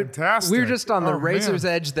know, fantastic. we were just on the razor's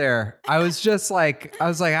edge there. I was like,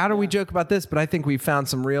 how do we joke about this? But I think we found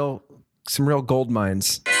some real gold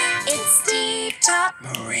mines. It's Steve Talk.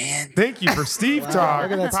 Miranda. Thank you for Steve Talk,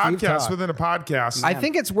 look at that podcast Steve Talk. within a podcast. I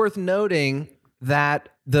think it's worth noting that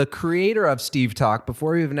the creator of Steve Talk,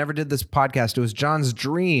 before we even ever did this podcast, it was John's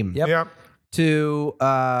dream Yep. to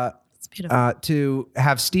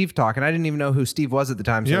have Steve talk, and I didn't even know who Steve was at the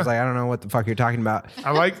time, so I was like, I don't know what the fuck you're talking about.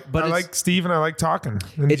 I like Steve and I like talking.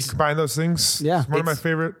 And you combine those things. Yeah. It's one of my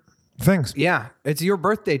favorite things. Yeah, it's your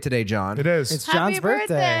birthday today, John. It is. It's John's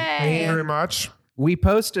birthday. Thank you very much. We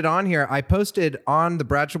posted on here. I posted on the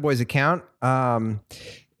Bradshaw Boys account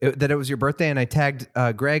that it was your birthday, and I tagged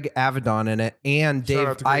Greg Avedon in it and Shout Dave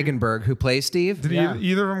out to Greg. Eigenberg, who plays Steve. Did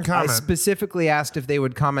either of them I comment? specifically asked if they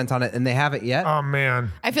would comment on it, and they haven't yet. Oh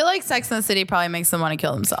man. I feel like Sex and the City probably makes them want to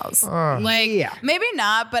kill themselves. Yeah. Maybe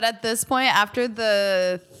not, but at this point, after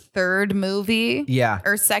the third movie, Yeah.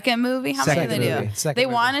 or second movie, how many Second did they movie. do? Second They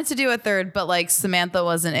movie. wanted to do a third, but like Samantha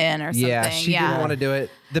wasn't in or something. Yeah, she didn't want to do it.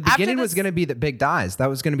 The After beginning was this- going to be that Big dies. That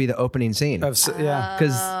was going to be the opening scene. Of, yeah.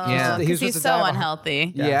 Because Because He was he's supposed to so die of a-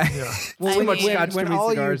 unhealthy. yeah. Well, I when, mean- when, when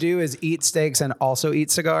all you do is eat steaks and also eat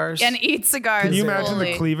cigars. And eat cigars. Can you imagine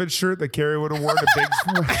fully. the cleavage shirt that Carrie would have worn to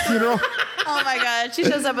Big's funeral? Oh my God. She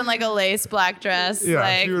shows up in like a lace black dress. Yeah,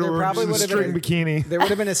 like, she would have there worn probably just a would have string been- bikini. There would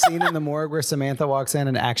have been a scene in the morgue where Samantha walks in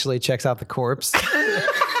and actually checks out the corpse.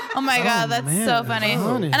 oh my God. That's so funny.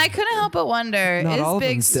 And I couldn't help but wonder, Not all is of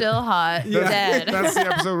Big them still hot? Dead. That's the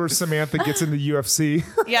episode where Samantha gets into UFC.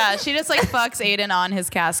 Yeah. She just like fucks Aiden on his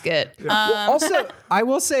casket. Also, I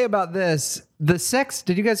will say about this, the sex.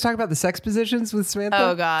 Did you guys talk about the sex positions with Samantha?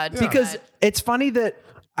 Oh God. Because it's funny that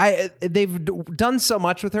they've done so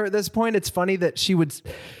much with her at this point. It's funny that she would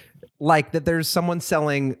like that there's someone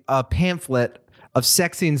selling a pamphlet of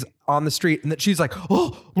sex scenes on the street, and that she's like,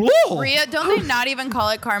 oh, whoa. Rhea, don't they not even call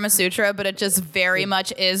it Karma Sutra, but it just very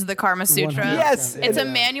much is the Karma Sutra? Yes. It's a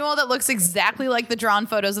manual that looks exactly like the drawn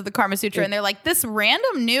photos of the Karma Sutra, and they're like, this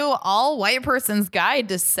random new all white person's guide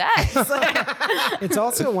to sex. It's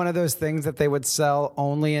also one of those things that they would sell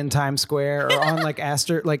only in Times Square or on like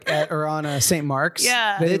Astor, like or on St. Mark's.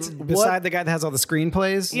 Yeah. It's beside the guy that has all the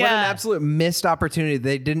screenplays. Yeah. What an absolute missed opportunity.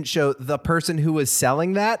 They didn't show the person who was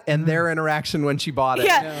selling that and their interaction when she bought it.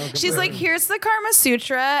 Yeah, she's like, here's the Karma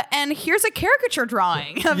Sutra, and here's a caricature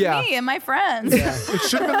drawing of Yeah. me and my friends. It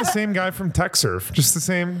should have been the same guy from Tech Surf. Just the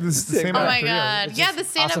same. This the same Oh my actor, yeah. God. Yeah, the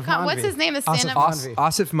stand-up. Asif What's Mandvi. his name? The Asif stand-up. Mandvi.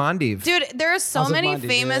 Asif Mandiv. Dude, there are so Asif many Mandvi,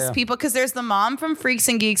 famous yeah. people because there's the mom from Freaks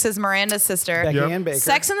and Geeks as Miranda's sister. Becky Yep. Ann Baker.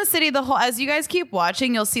 Sex in the City, the whole, as you guys keep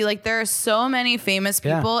watching, you'll see like there are so many famous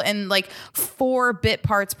Yeah. people in like 4 bit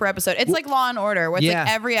parts per episode. It's like Law and Order, where it's Yeah.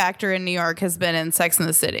 like every actor in New York has been in Sex in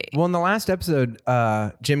the City. Well, in the last episode,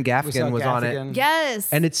 Jim We saw Gaffigan was on it. Gaffigan. Yes.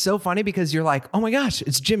 And it's so funny because you're like, oh my gosh,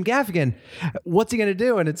 it's Jim Gaffigan. What's he going to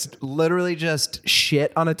do? And it's literally just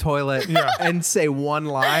shit on a toilet and say one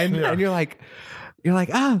line. And you're like,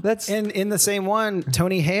 that's. And in the same one,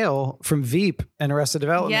 Tony Hale from Veep and Arrested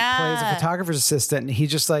Development plays a Yeah. photographer's assistant, and he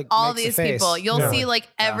just like all makes a these face. people. You'll Yeah. see like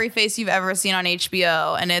every face you've ever seen on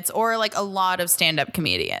HBO, and it's or like a lot of stand-up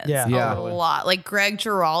comedians. Yeah. Yeah. A lot. Like Greg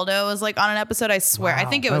Giraldo was like on an episode. I swear. I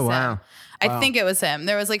think it was Oh, wow. him. I think it was him.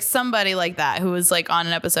 There was like somebody like that who was like on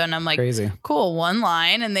an episode, and I'm like, Crazy. cool, one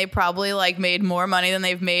line, and they probably like made more money than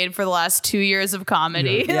they've made for the last 2 years of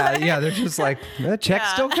comedy. yeah, they're just like, that check's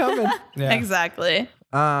Yeah. still coming. Exactly.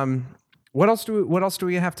 What else do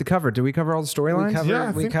we have to cover? Do we cover all the storylines?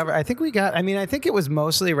 I think we got. I mean, I think it was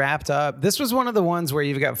mostly wrapped up. This was one of the ones where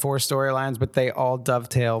you've got 4 storylines, but they all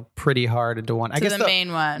dovetail pretty hard into one. I To guess the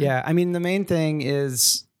main one. Yeah, I mean, the main thing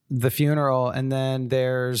is the funeral, and then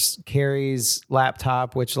there's Carrie's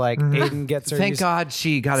laptop, which like Aiden gets her. Thank God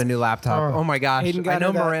she got a new laptop. Oh my gosh. Aiden got I know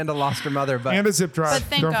her that- Miranda lost her mother, but And a zip drive. But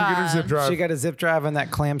thank Don't forget her God. zip drive. She got a zip drive on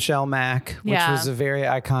that clamshell Mac, which Yeah. was a very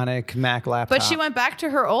iconic Mac laptop. But she went back to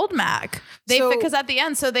her old Mac. Because at the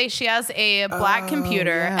end, she has a black computer,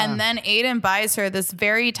 yeah. and then Aiden buys her this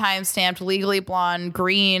very time-stamped, Legally Blonde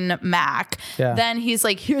green Mac. Yeah. Then he's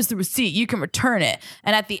like, "Here's the receipt. You can return it."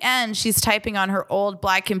 And at the end, she's typing on her old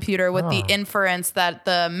black computer with the inference that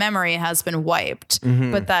the memory has been wiped,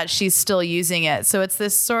 but that she's still using it. So it's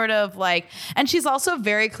this sort of like, and she's also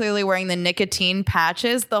very clearly wearing the nicotine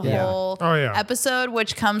patches the whole episode,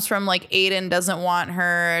 which comes from like Aiden doesn't want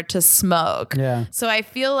her to smoke. Yeah. So I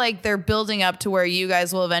feel like they're building up to where you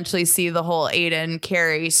guys will eventually see the whole Aiden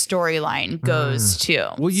Carrie storyline goes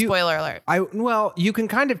to. Spoiler alert. You can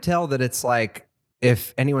kind of tell that it's like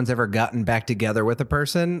if anyone's ever gotten back together with a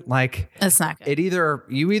person, like It's not good.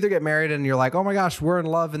 you either get married and you're like, oh my gosh, we're in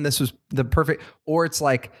love and this was the perfect, or it's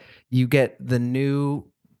like you get the new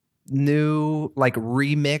like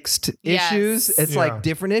remixed Yes. issues. It's like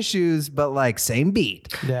different issues, but like same beat.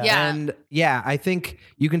 Yeah. And I think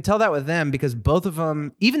you can tell that with them because both of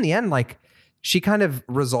them, even the end, like she kind of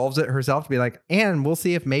resolves it herself to be like, and we'll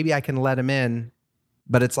see if maybe I can let him in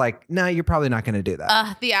but it's like, no, you're probably not going to do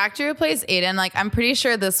that. The actor who plays Aiden, like, I'm pretty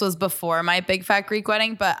sure this was before my Big Fat Greek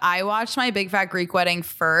Wedding, but I watched my Big Fat Greek Wedding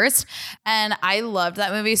first, and I loved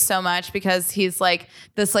that movie so much because he's like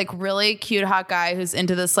this like really cute hot guy who's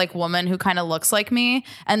into this like woman who kind of looks like me,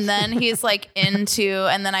 and then he's like and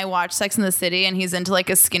then I watched Sex and the City, and he's into like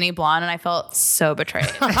a skinny blonde, and I felt so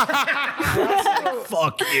betrayed.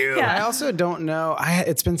 Fuck you. Yeah. I also don't know.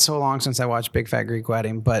 It's been so long since I watched Big Fat Greek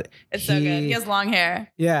Wedding, but It's so good. He has long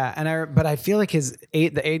hair. Yeah, but I feel like the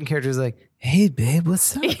Aiden character is like, hey babe,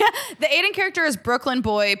 what's up? Yeah, the Aiden character is Brooklyn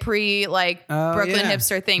boy pre like Brooklyn yeah.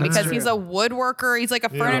 hipster thing That's because true. he's a woodworker. He's like a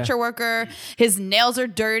furniture worker. His nails are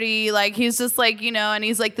dirty. Like he's just like, and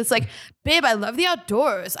he's like this like, babe, I love the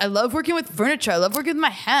outdoors. I love working with furniture. I love working with my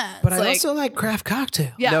hands. But I like, also like craft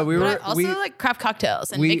cocktail. yeah. No, I also like craft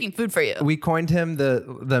cocktails and making food for you. We coined him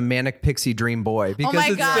the manic pixie dream boy because my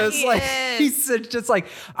it's God, just he like is. he's just like,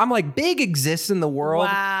 I'm like, Big exists in the world,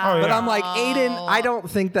 Wow. but I'm like, Aiden, I don't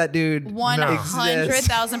think that dude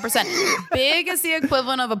 100,000%. Big is the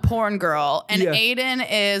equivalent of a porn girl, and Aiden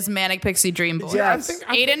is manic pixie dream boy. Yeah,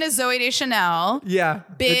 Aiden is Zooey Deschanel. Yeah,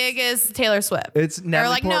 Big is Taylor Swift. it's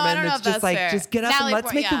Natalie like, Portman. no, I don't know It's if just that's like, fair. just get up Natalie and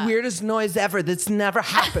let's make the weirdest noise ever. That's never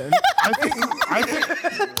happened. I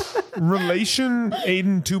think Relation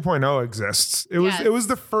Aiden 2.0 exists. It was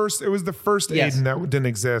the first Yes. Aiden that didn't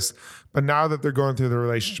exist. But now that they're going through the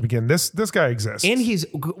relationship again, this guy exists. And he's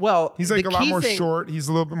like a lot more short. He's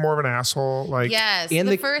a little bit more of an asshole. Like Yes. And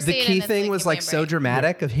the first the Aiden key is thing like, was give me like a so break.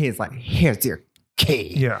 dramatic. Of he's like, here's your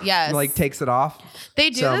key. Yeah. Yes. And, like takes it off. They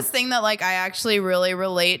do So- this thing that like I actually really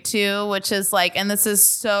relate to, which is like, and this is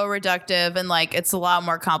so reductive and like it's a lot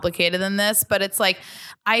more complicated than this, but it's like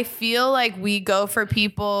I feel like we go for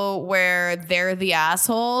people where they're the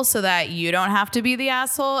asshole so that you don't have to be the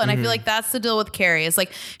asshole. And I feel like that's the deal with Carrie. It's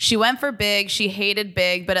like she went for Big, she hated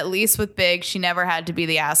Big, but at least with Big, she never had to be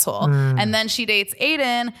the asshole. And then she dates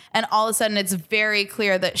Aiden, and all of a sudden it's very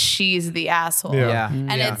clear that she's the asshole. Yeah.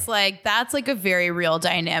 And it's like that's like a very real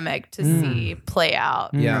dynamic to see play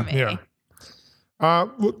out Yeah. for me. Yeah.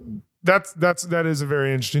 Well, that is a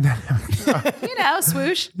very interesting dynamic.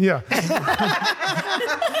 Swoosh. Yeah.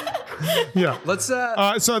 Yeah. Let's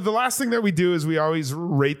So the last thing that we do is we always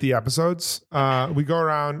rate the episodes. We go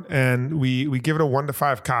around and we give it a 1 to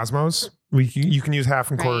 5 Cosmos. You can use half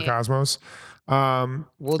and quarter Right. Cosmos.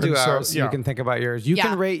 We'll do and so, ours. You can think about yours. You Yeah.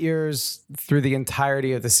 can rate yours through the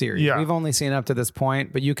entirety of the series. Yeah. We've only seen up to this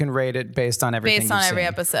point, but you can rate it based on everything. Based on you've every seen.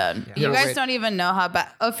 episode. Yeah. You guys Right. don't even know how bad.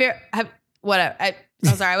 Oh, whatever.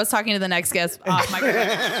 I'm sorry. I was talking to the next guest off my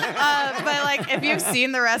but like, if you've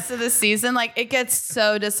seen the rest of the season, like it gets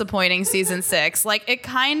so disappointing. Season 6, like it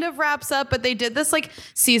kind of wraps up, but they did this like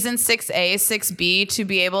season 6A, 6B to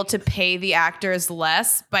be able to pay the actors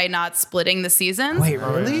less by not splitting the seasons. Wait,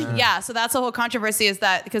 really? Yeah, so that's the whole controversy is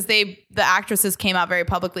that because the actresses came out very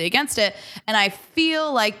publicly against it, and I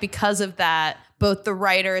feel like because of that, both the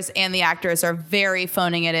writers and the actors are very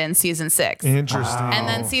phoning it in season 6. Interesting. And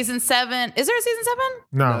then season 7, is there a season 7?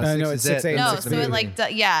 No. No, it's 6, 8, No, and 6. so it like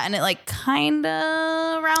and it like kind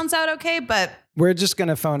of rounds out okay, but We're just going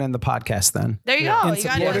to phone in the podcast then. there you go. In You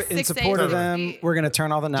got to do a 6 in support of them, we're going to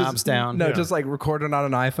turn all the knobs down. no, Yeah. just like record it on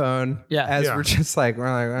an iPhone. Yeah. As Yeah. we're just like,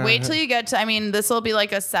 we're like, Wait till you get to, I mean, this will be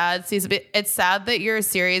like a sad season. But it's sad that your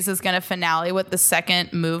series is going to finale with the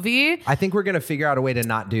second movie. I think we're gonna figure out a way to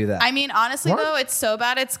not do that. I mean, honestly, What? though, it's so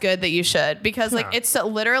bad it's good that you should because, like, Yeah. it's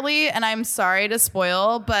literally, and I'm sorry to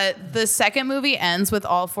spoil, but the second movie ends with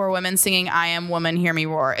all 4 women singing "I Am Woman, Hear Me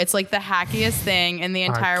Roar." It's like the hackiest thing in the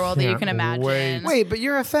entire world that you can't can imagine. wait. But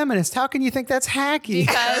you're a feminist. How can you think that's hacky?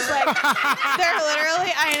 Because like they're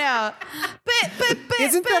literally, I know, but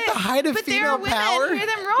Isn't that the height of but female they're women, power? Hear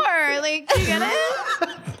them roar, like do you get it?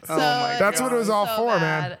 So That's what it was all so for, man.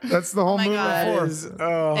 bad. That's the whole my movie God.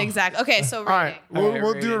 for. Exactly. Okay, so All right, rating.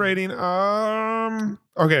 we'll do a rating.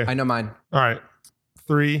 Okay. I know mine. All right.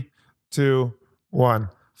 3, 2, 1.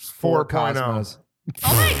 4.0. Cosmos.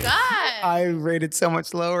 Oh my God. I rated so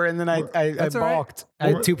much lower, and then I That's all right. balked. I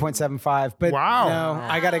had 2.75. But Wow. no,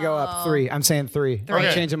 I got to go up 3. I'm saying 3. I'm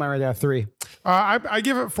Okay. changing my right now. 3. I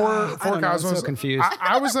give it 4 I don't know, I'm Cosmos. so confused.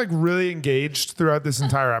 I was like really engaged throughout this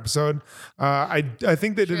entire episode. I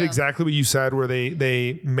think they did True. exactly what you said, where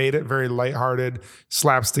they made it very lighthearted,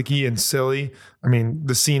 slapsticky, and silly. I mean,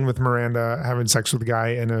 the scene with Miranda having sex with the guy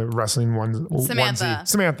in a wrestling onesie.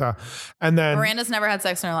 Samantha. And then Miranda's never had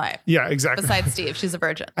sex in her life. yeah, exactly. Besides Steve, she's a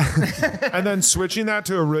virgin. And then switching that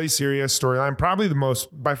to a really serious storyline, probably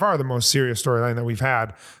by far the most serious storyline that we've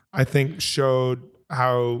had, I think showed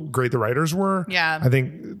how great the writers were. Yeah. I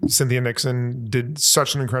think Cynthia Nixon did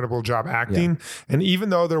such an incredible job acting. And even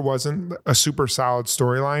though there wasn't a super solid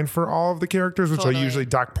storyline for all of the characters, which I usually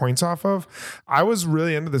dock points off of, I was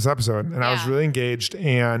really into this episode and I was really engaged.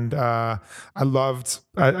 And I loved,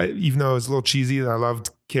 even though it was a little cheesy, I loved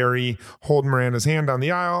Carrie holding Miranda's hand down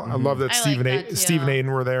the aisle. I love that Steve and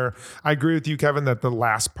Aiden were there. I agree with you, Kevin, that the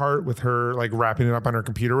last part with her like wrapping it up on her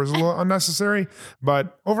computer was a little unnecessary,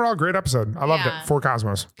 but overall great episode. I loved it. For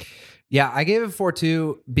Cosmos. Yeah, I gave it 4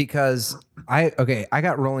 too because I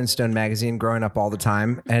got Rolling Stone magazine growing up all the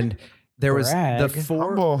time, and there was the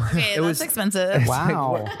 4. Okay, that's expensive.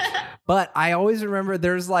 Wow. But I always remember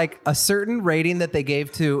there's like a certain rating that they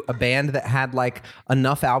gave to a band that had like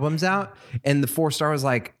enough albums out, and the 4-star was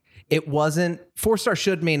like, it wasn't 4-star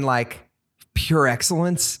should mean like pure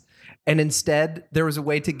excellence. And instead there was a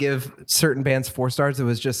way to give certain bands 4 stars. It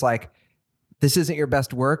was just like, this isn't your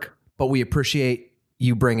best work, but we appreciate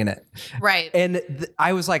you bringing it. Right. And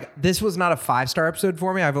I was like, this was not a 5-star episode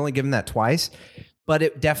for me. I've only given that twice, but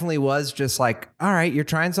it definitely was just like, all right, you're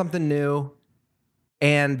trying something new.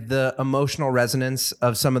 And the emotional resonance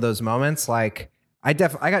of some of those moments, like I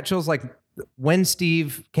got chills. Like when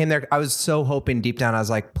Steve came there, I was so hoping deep down, I was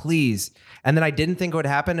like, please. And then I didn't think it would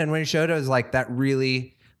happen. And when he showed it, I was like, that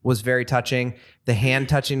really was very touching. The hand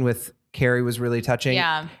touching with Carrie was really touching.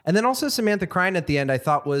 Yeah. And then also Samantha crying at the end, I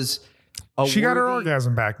thought was she got her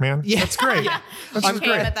orgasm back, man. Yeah. That's great. That's She just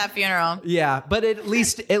came great. at that funeral. Yeah, but at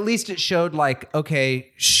least it showed like,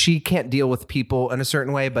 okay, she can't deal with people in a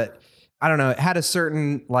certain way, but I don't know, it had a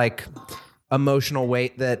certain like emotional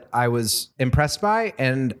weight that I was impressed by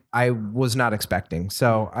and I was not expecting.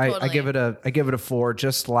 So I give it a 4,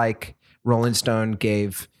 just like Rolling Stone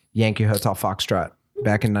gave Yankee Hotel Foxtrot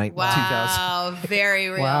back in 2000. Wow, very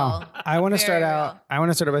real. Wow. I want to start out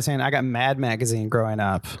by saying I got Mad Magazine growing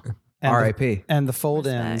up. R.I.P. And the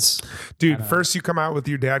fold-ins. Dude, first you come out with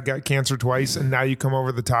your dad got cancer twice, and now you come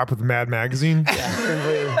over the top with Mad Magazine.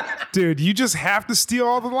 Dude, you just have to steal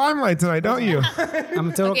all the limelight tonight, don't you? I'm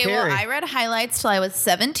a total Carrie. Well, I read highlights till I was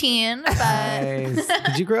 17, but Nice.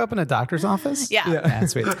 Did you grow up in a doctor's office? Yeah.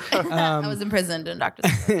 That's sweet. I was imprisoned in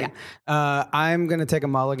doctor's office. Yeah. I'm going to take a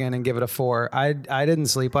mulligan and give it a 4. I didn't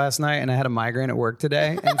sleep last night and I had a migraine at work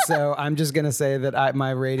today. And so I'm just going to say that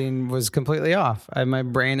my rating was completely off. My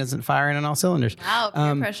brain isn't firing on all cylinders. Wow,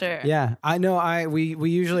 peer pressure. Yeah, I know. We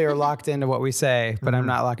usually are locked into what we say, but I'm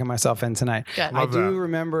not locking myself in tonight. Good. I do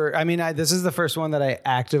remember. I mean, this is the first one that I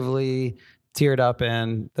actively teared up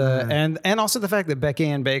in. And also the fact that Becky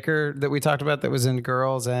Ann Baker that we talked about that was in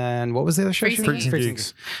Girls and what was the other show? Freaks and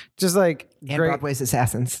Geeks. Just like And great. Broadway's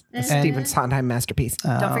Assassins, Stephen Sondheim masterpiece.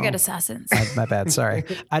 Don't forget Assassins. My bad. Sorry,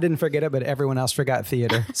 I didn't forget it, but everyone else forgot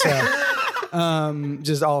theater. So.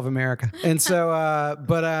 Just all of America. And so,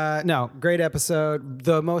 no, great episode.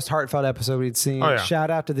 The most heartfelt episode we'd seen. Oh, yeah.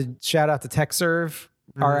 Shout out to TechServe.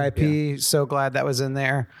 RIP. So glad that was in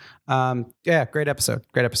there. Great episode.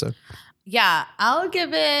 Yeah, I'll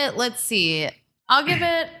give it, let's see. I'll give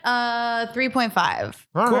it 3.5.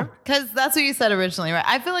 Cool. Because that's what you said originally, right?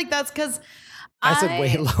 I feel like that's because I said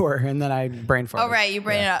way lower and then I brain farted. Oh, right. You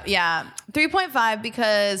bring it up. Yeah. 3.5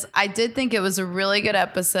 because I did think it was a really good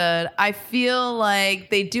episode. I feel like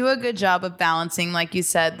they do a good job of balancing, like you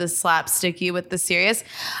said, the slapsticky with the serious.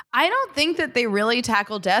 I don't think that they really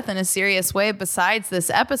tackle death in a serious way besides this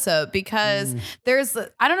episode because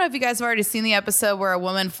I don't know if you guys have already seen the episode where a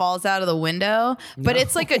woman falls out of the window, but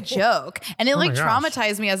it's like a joke. And it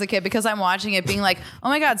traumatized me as a kid because I'm watching it being like, oh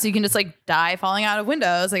my God, so you can just like die falling out of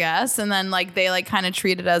windows, I guess. And then like they like kind of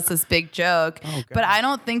treat it as this big joke. But I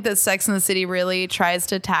don't think that Sex and the City really tries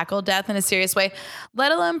to tackle death in a serious way,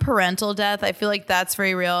 let alone parental death. I feel like that's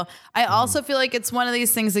very real. I also feel like it's one of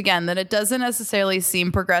these things, again, that it doesn't necessarily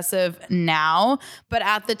seem progressive now, but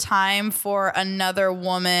at the time for another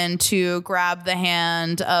woman to grab the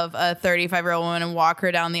hand of a 35-year-old woman and walk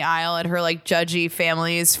her down the aisle at her like judgy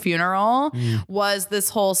family's funeral was this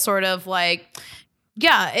whole sort of like,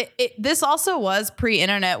 yeah, this also was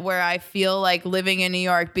pre-internet where I feel like living in New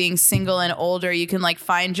York, being single and older, you can like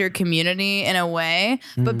find your community in a way.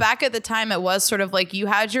 But back at the time, it was sort of like you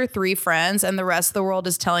had your 3 friends and the rest of the world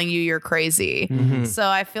is telling you you're crazy. So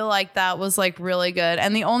I feel like that was like really good.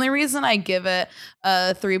 And the only reason I give it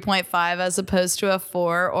a 3.5 as opposed to a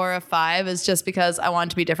 4 or a 5 is just because I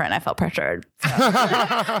wanted to be different and I felt pressured. So.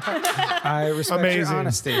 I respect your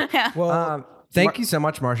honesty. Yeah. Well, Thank you so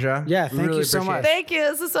much, Marcia. Yeah, thank Really you so appreciate much. it. Thank you.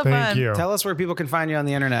 This is so Thank fun. you. Tell us where people can find you on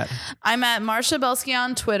the internet. I'm at Marcia Belsky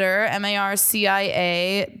on Twitter, Marcia.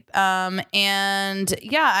 And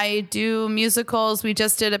yeah, I do musicals. We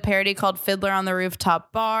just did a parody called Fiddler on the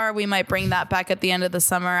Rooftop Bar. We might bring that back at the end of the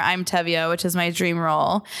summer. I'm Tevye, which is my dream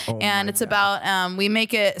role. And it's about, we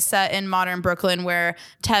make it set in modern Brooklyn where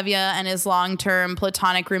Tevye and his long-term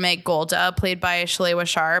platonic roommate Golda, played by Shalewa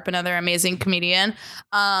Sharp, another amazing comedian,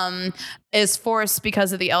 is forced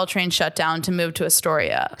because of the L train shutdown to move to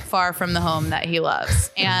Astoria, far from the home that he loves.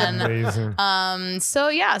 And Amazing. so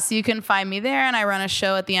you can find me there, and I run a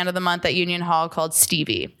show at the end of the month at Union Hall called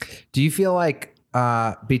Stevie. Do you feel like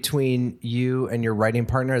between you and your writing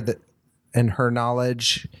partner and her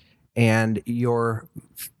knowledge and your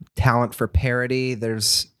talent for parody,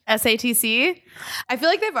 there's SATC. I feel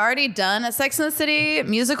like they've already done a Sex and the City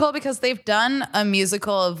musical because they've done a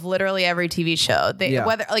musical of literally every TV show.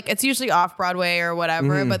 Whether like it's usually off Broadway or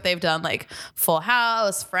whatever, but they've done like Full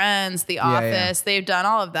House, Friends, The Office. They've done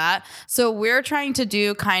all of that. So we're trying to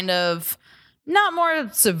do kind of not more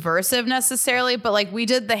subversive necessarily, but like we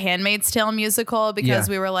did the Handmaid's Tale musical because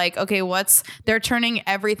we were like, okay, they're turning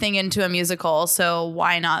everything into a musical. So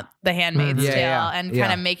why not the Handmaid's Tale and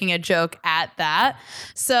kind of making a joke at that.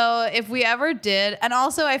 So if we ever did, and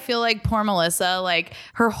also I feel like poor Melissa, like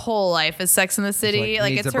her whole life is Sex and the City.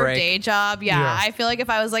 Like it's her day job. Yeah. I feel like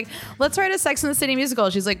if I was like, let's write a Sex and the City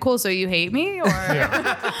musical, she's like, cool. So you hate me? Or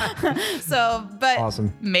so, but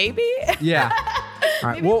awesome. Maybe. Yeah. All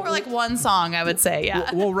right. Maybe for like one song, I would say.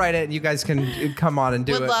 Yeah. We'll write it and you guys can come on and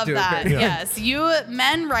do it. Would love that. Yes. You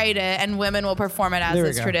men write it and women will perform it as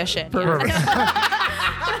is tradition.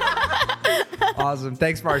 Awesome.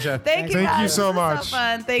 Thanks, Marcia. Thank you. Thank you guys. so This was much. So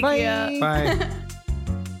fun. Thank you. Bye.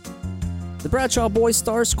 The Bradshaw Boys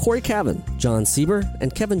stars Corey Cavan, John Sieber,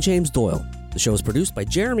 and Kevin James Doyle. The show is produced by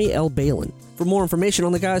Jeremy L. Balin. For more information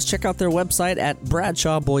on the guys, check out their website at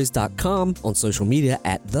bradshawboys.com, on social media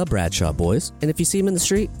at The Bradshaw Boys. And if you see them in the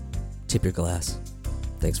street, tip your glass.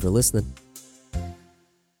 Thanks for listening.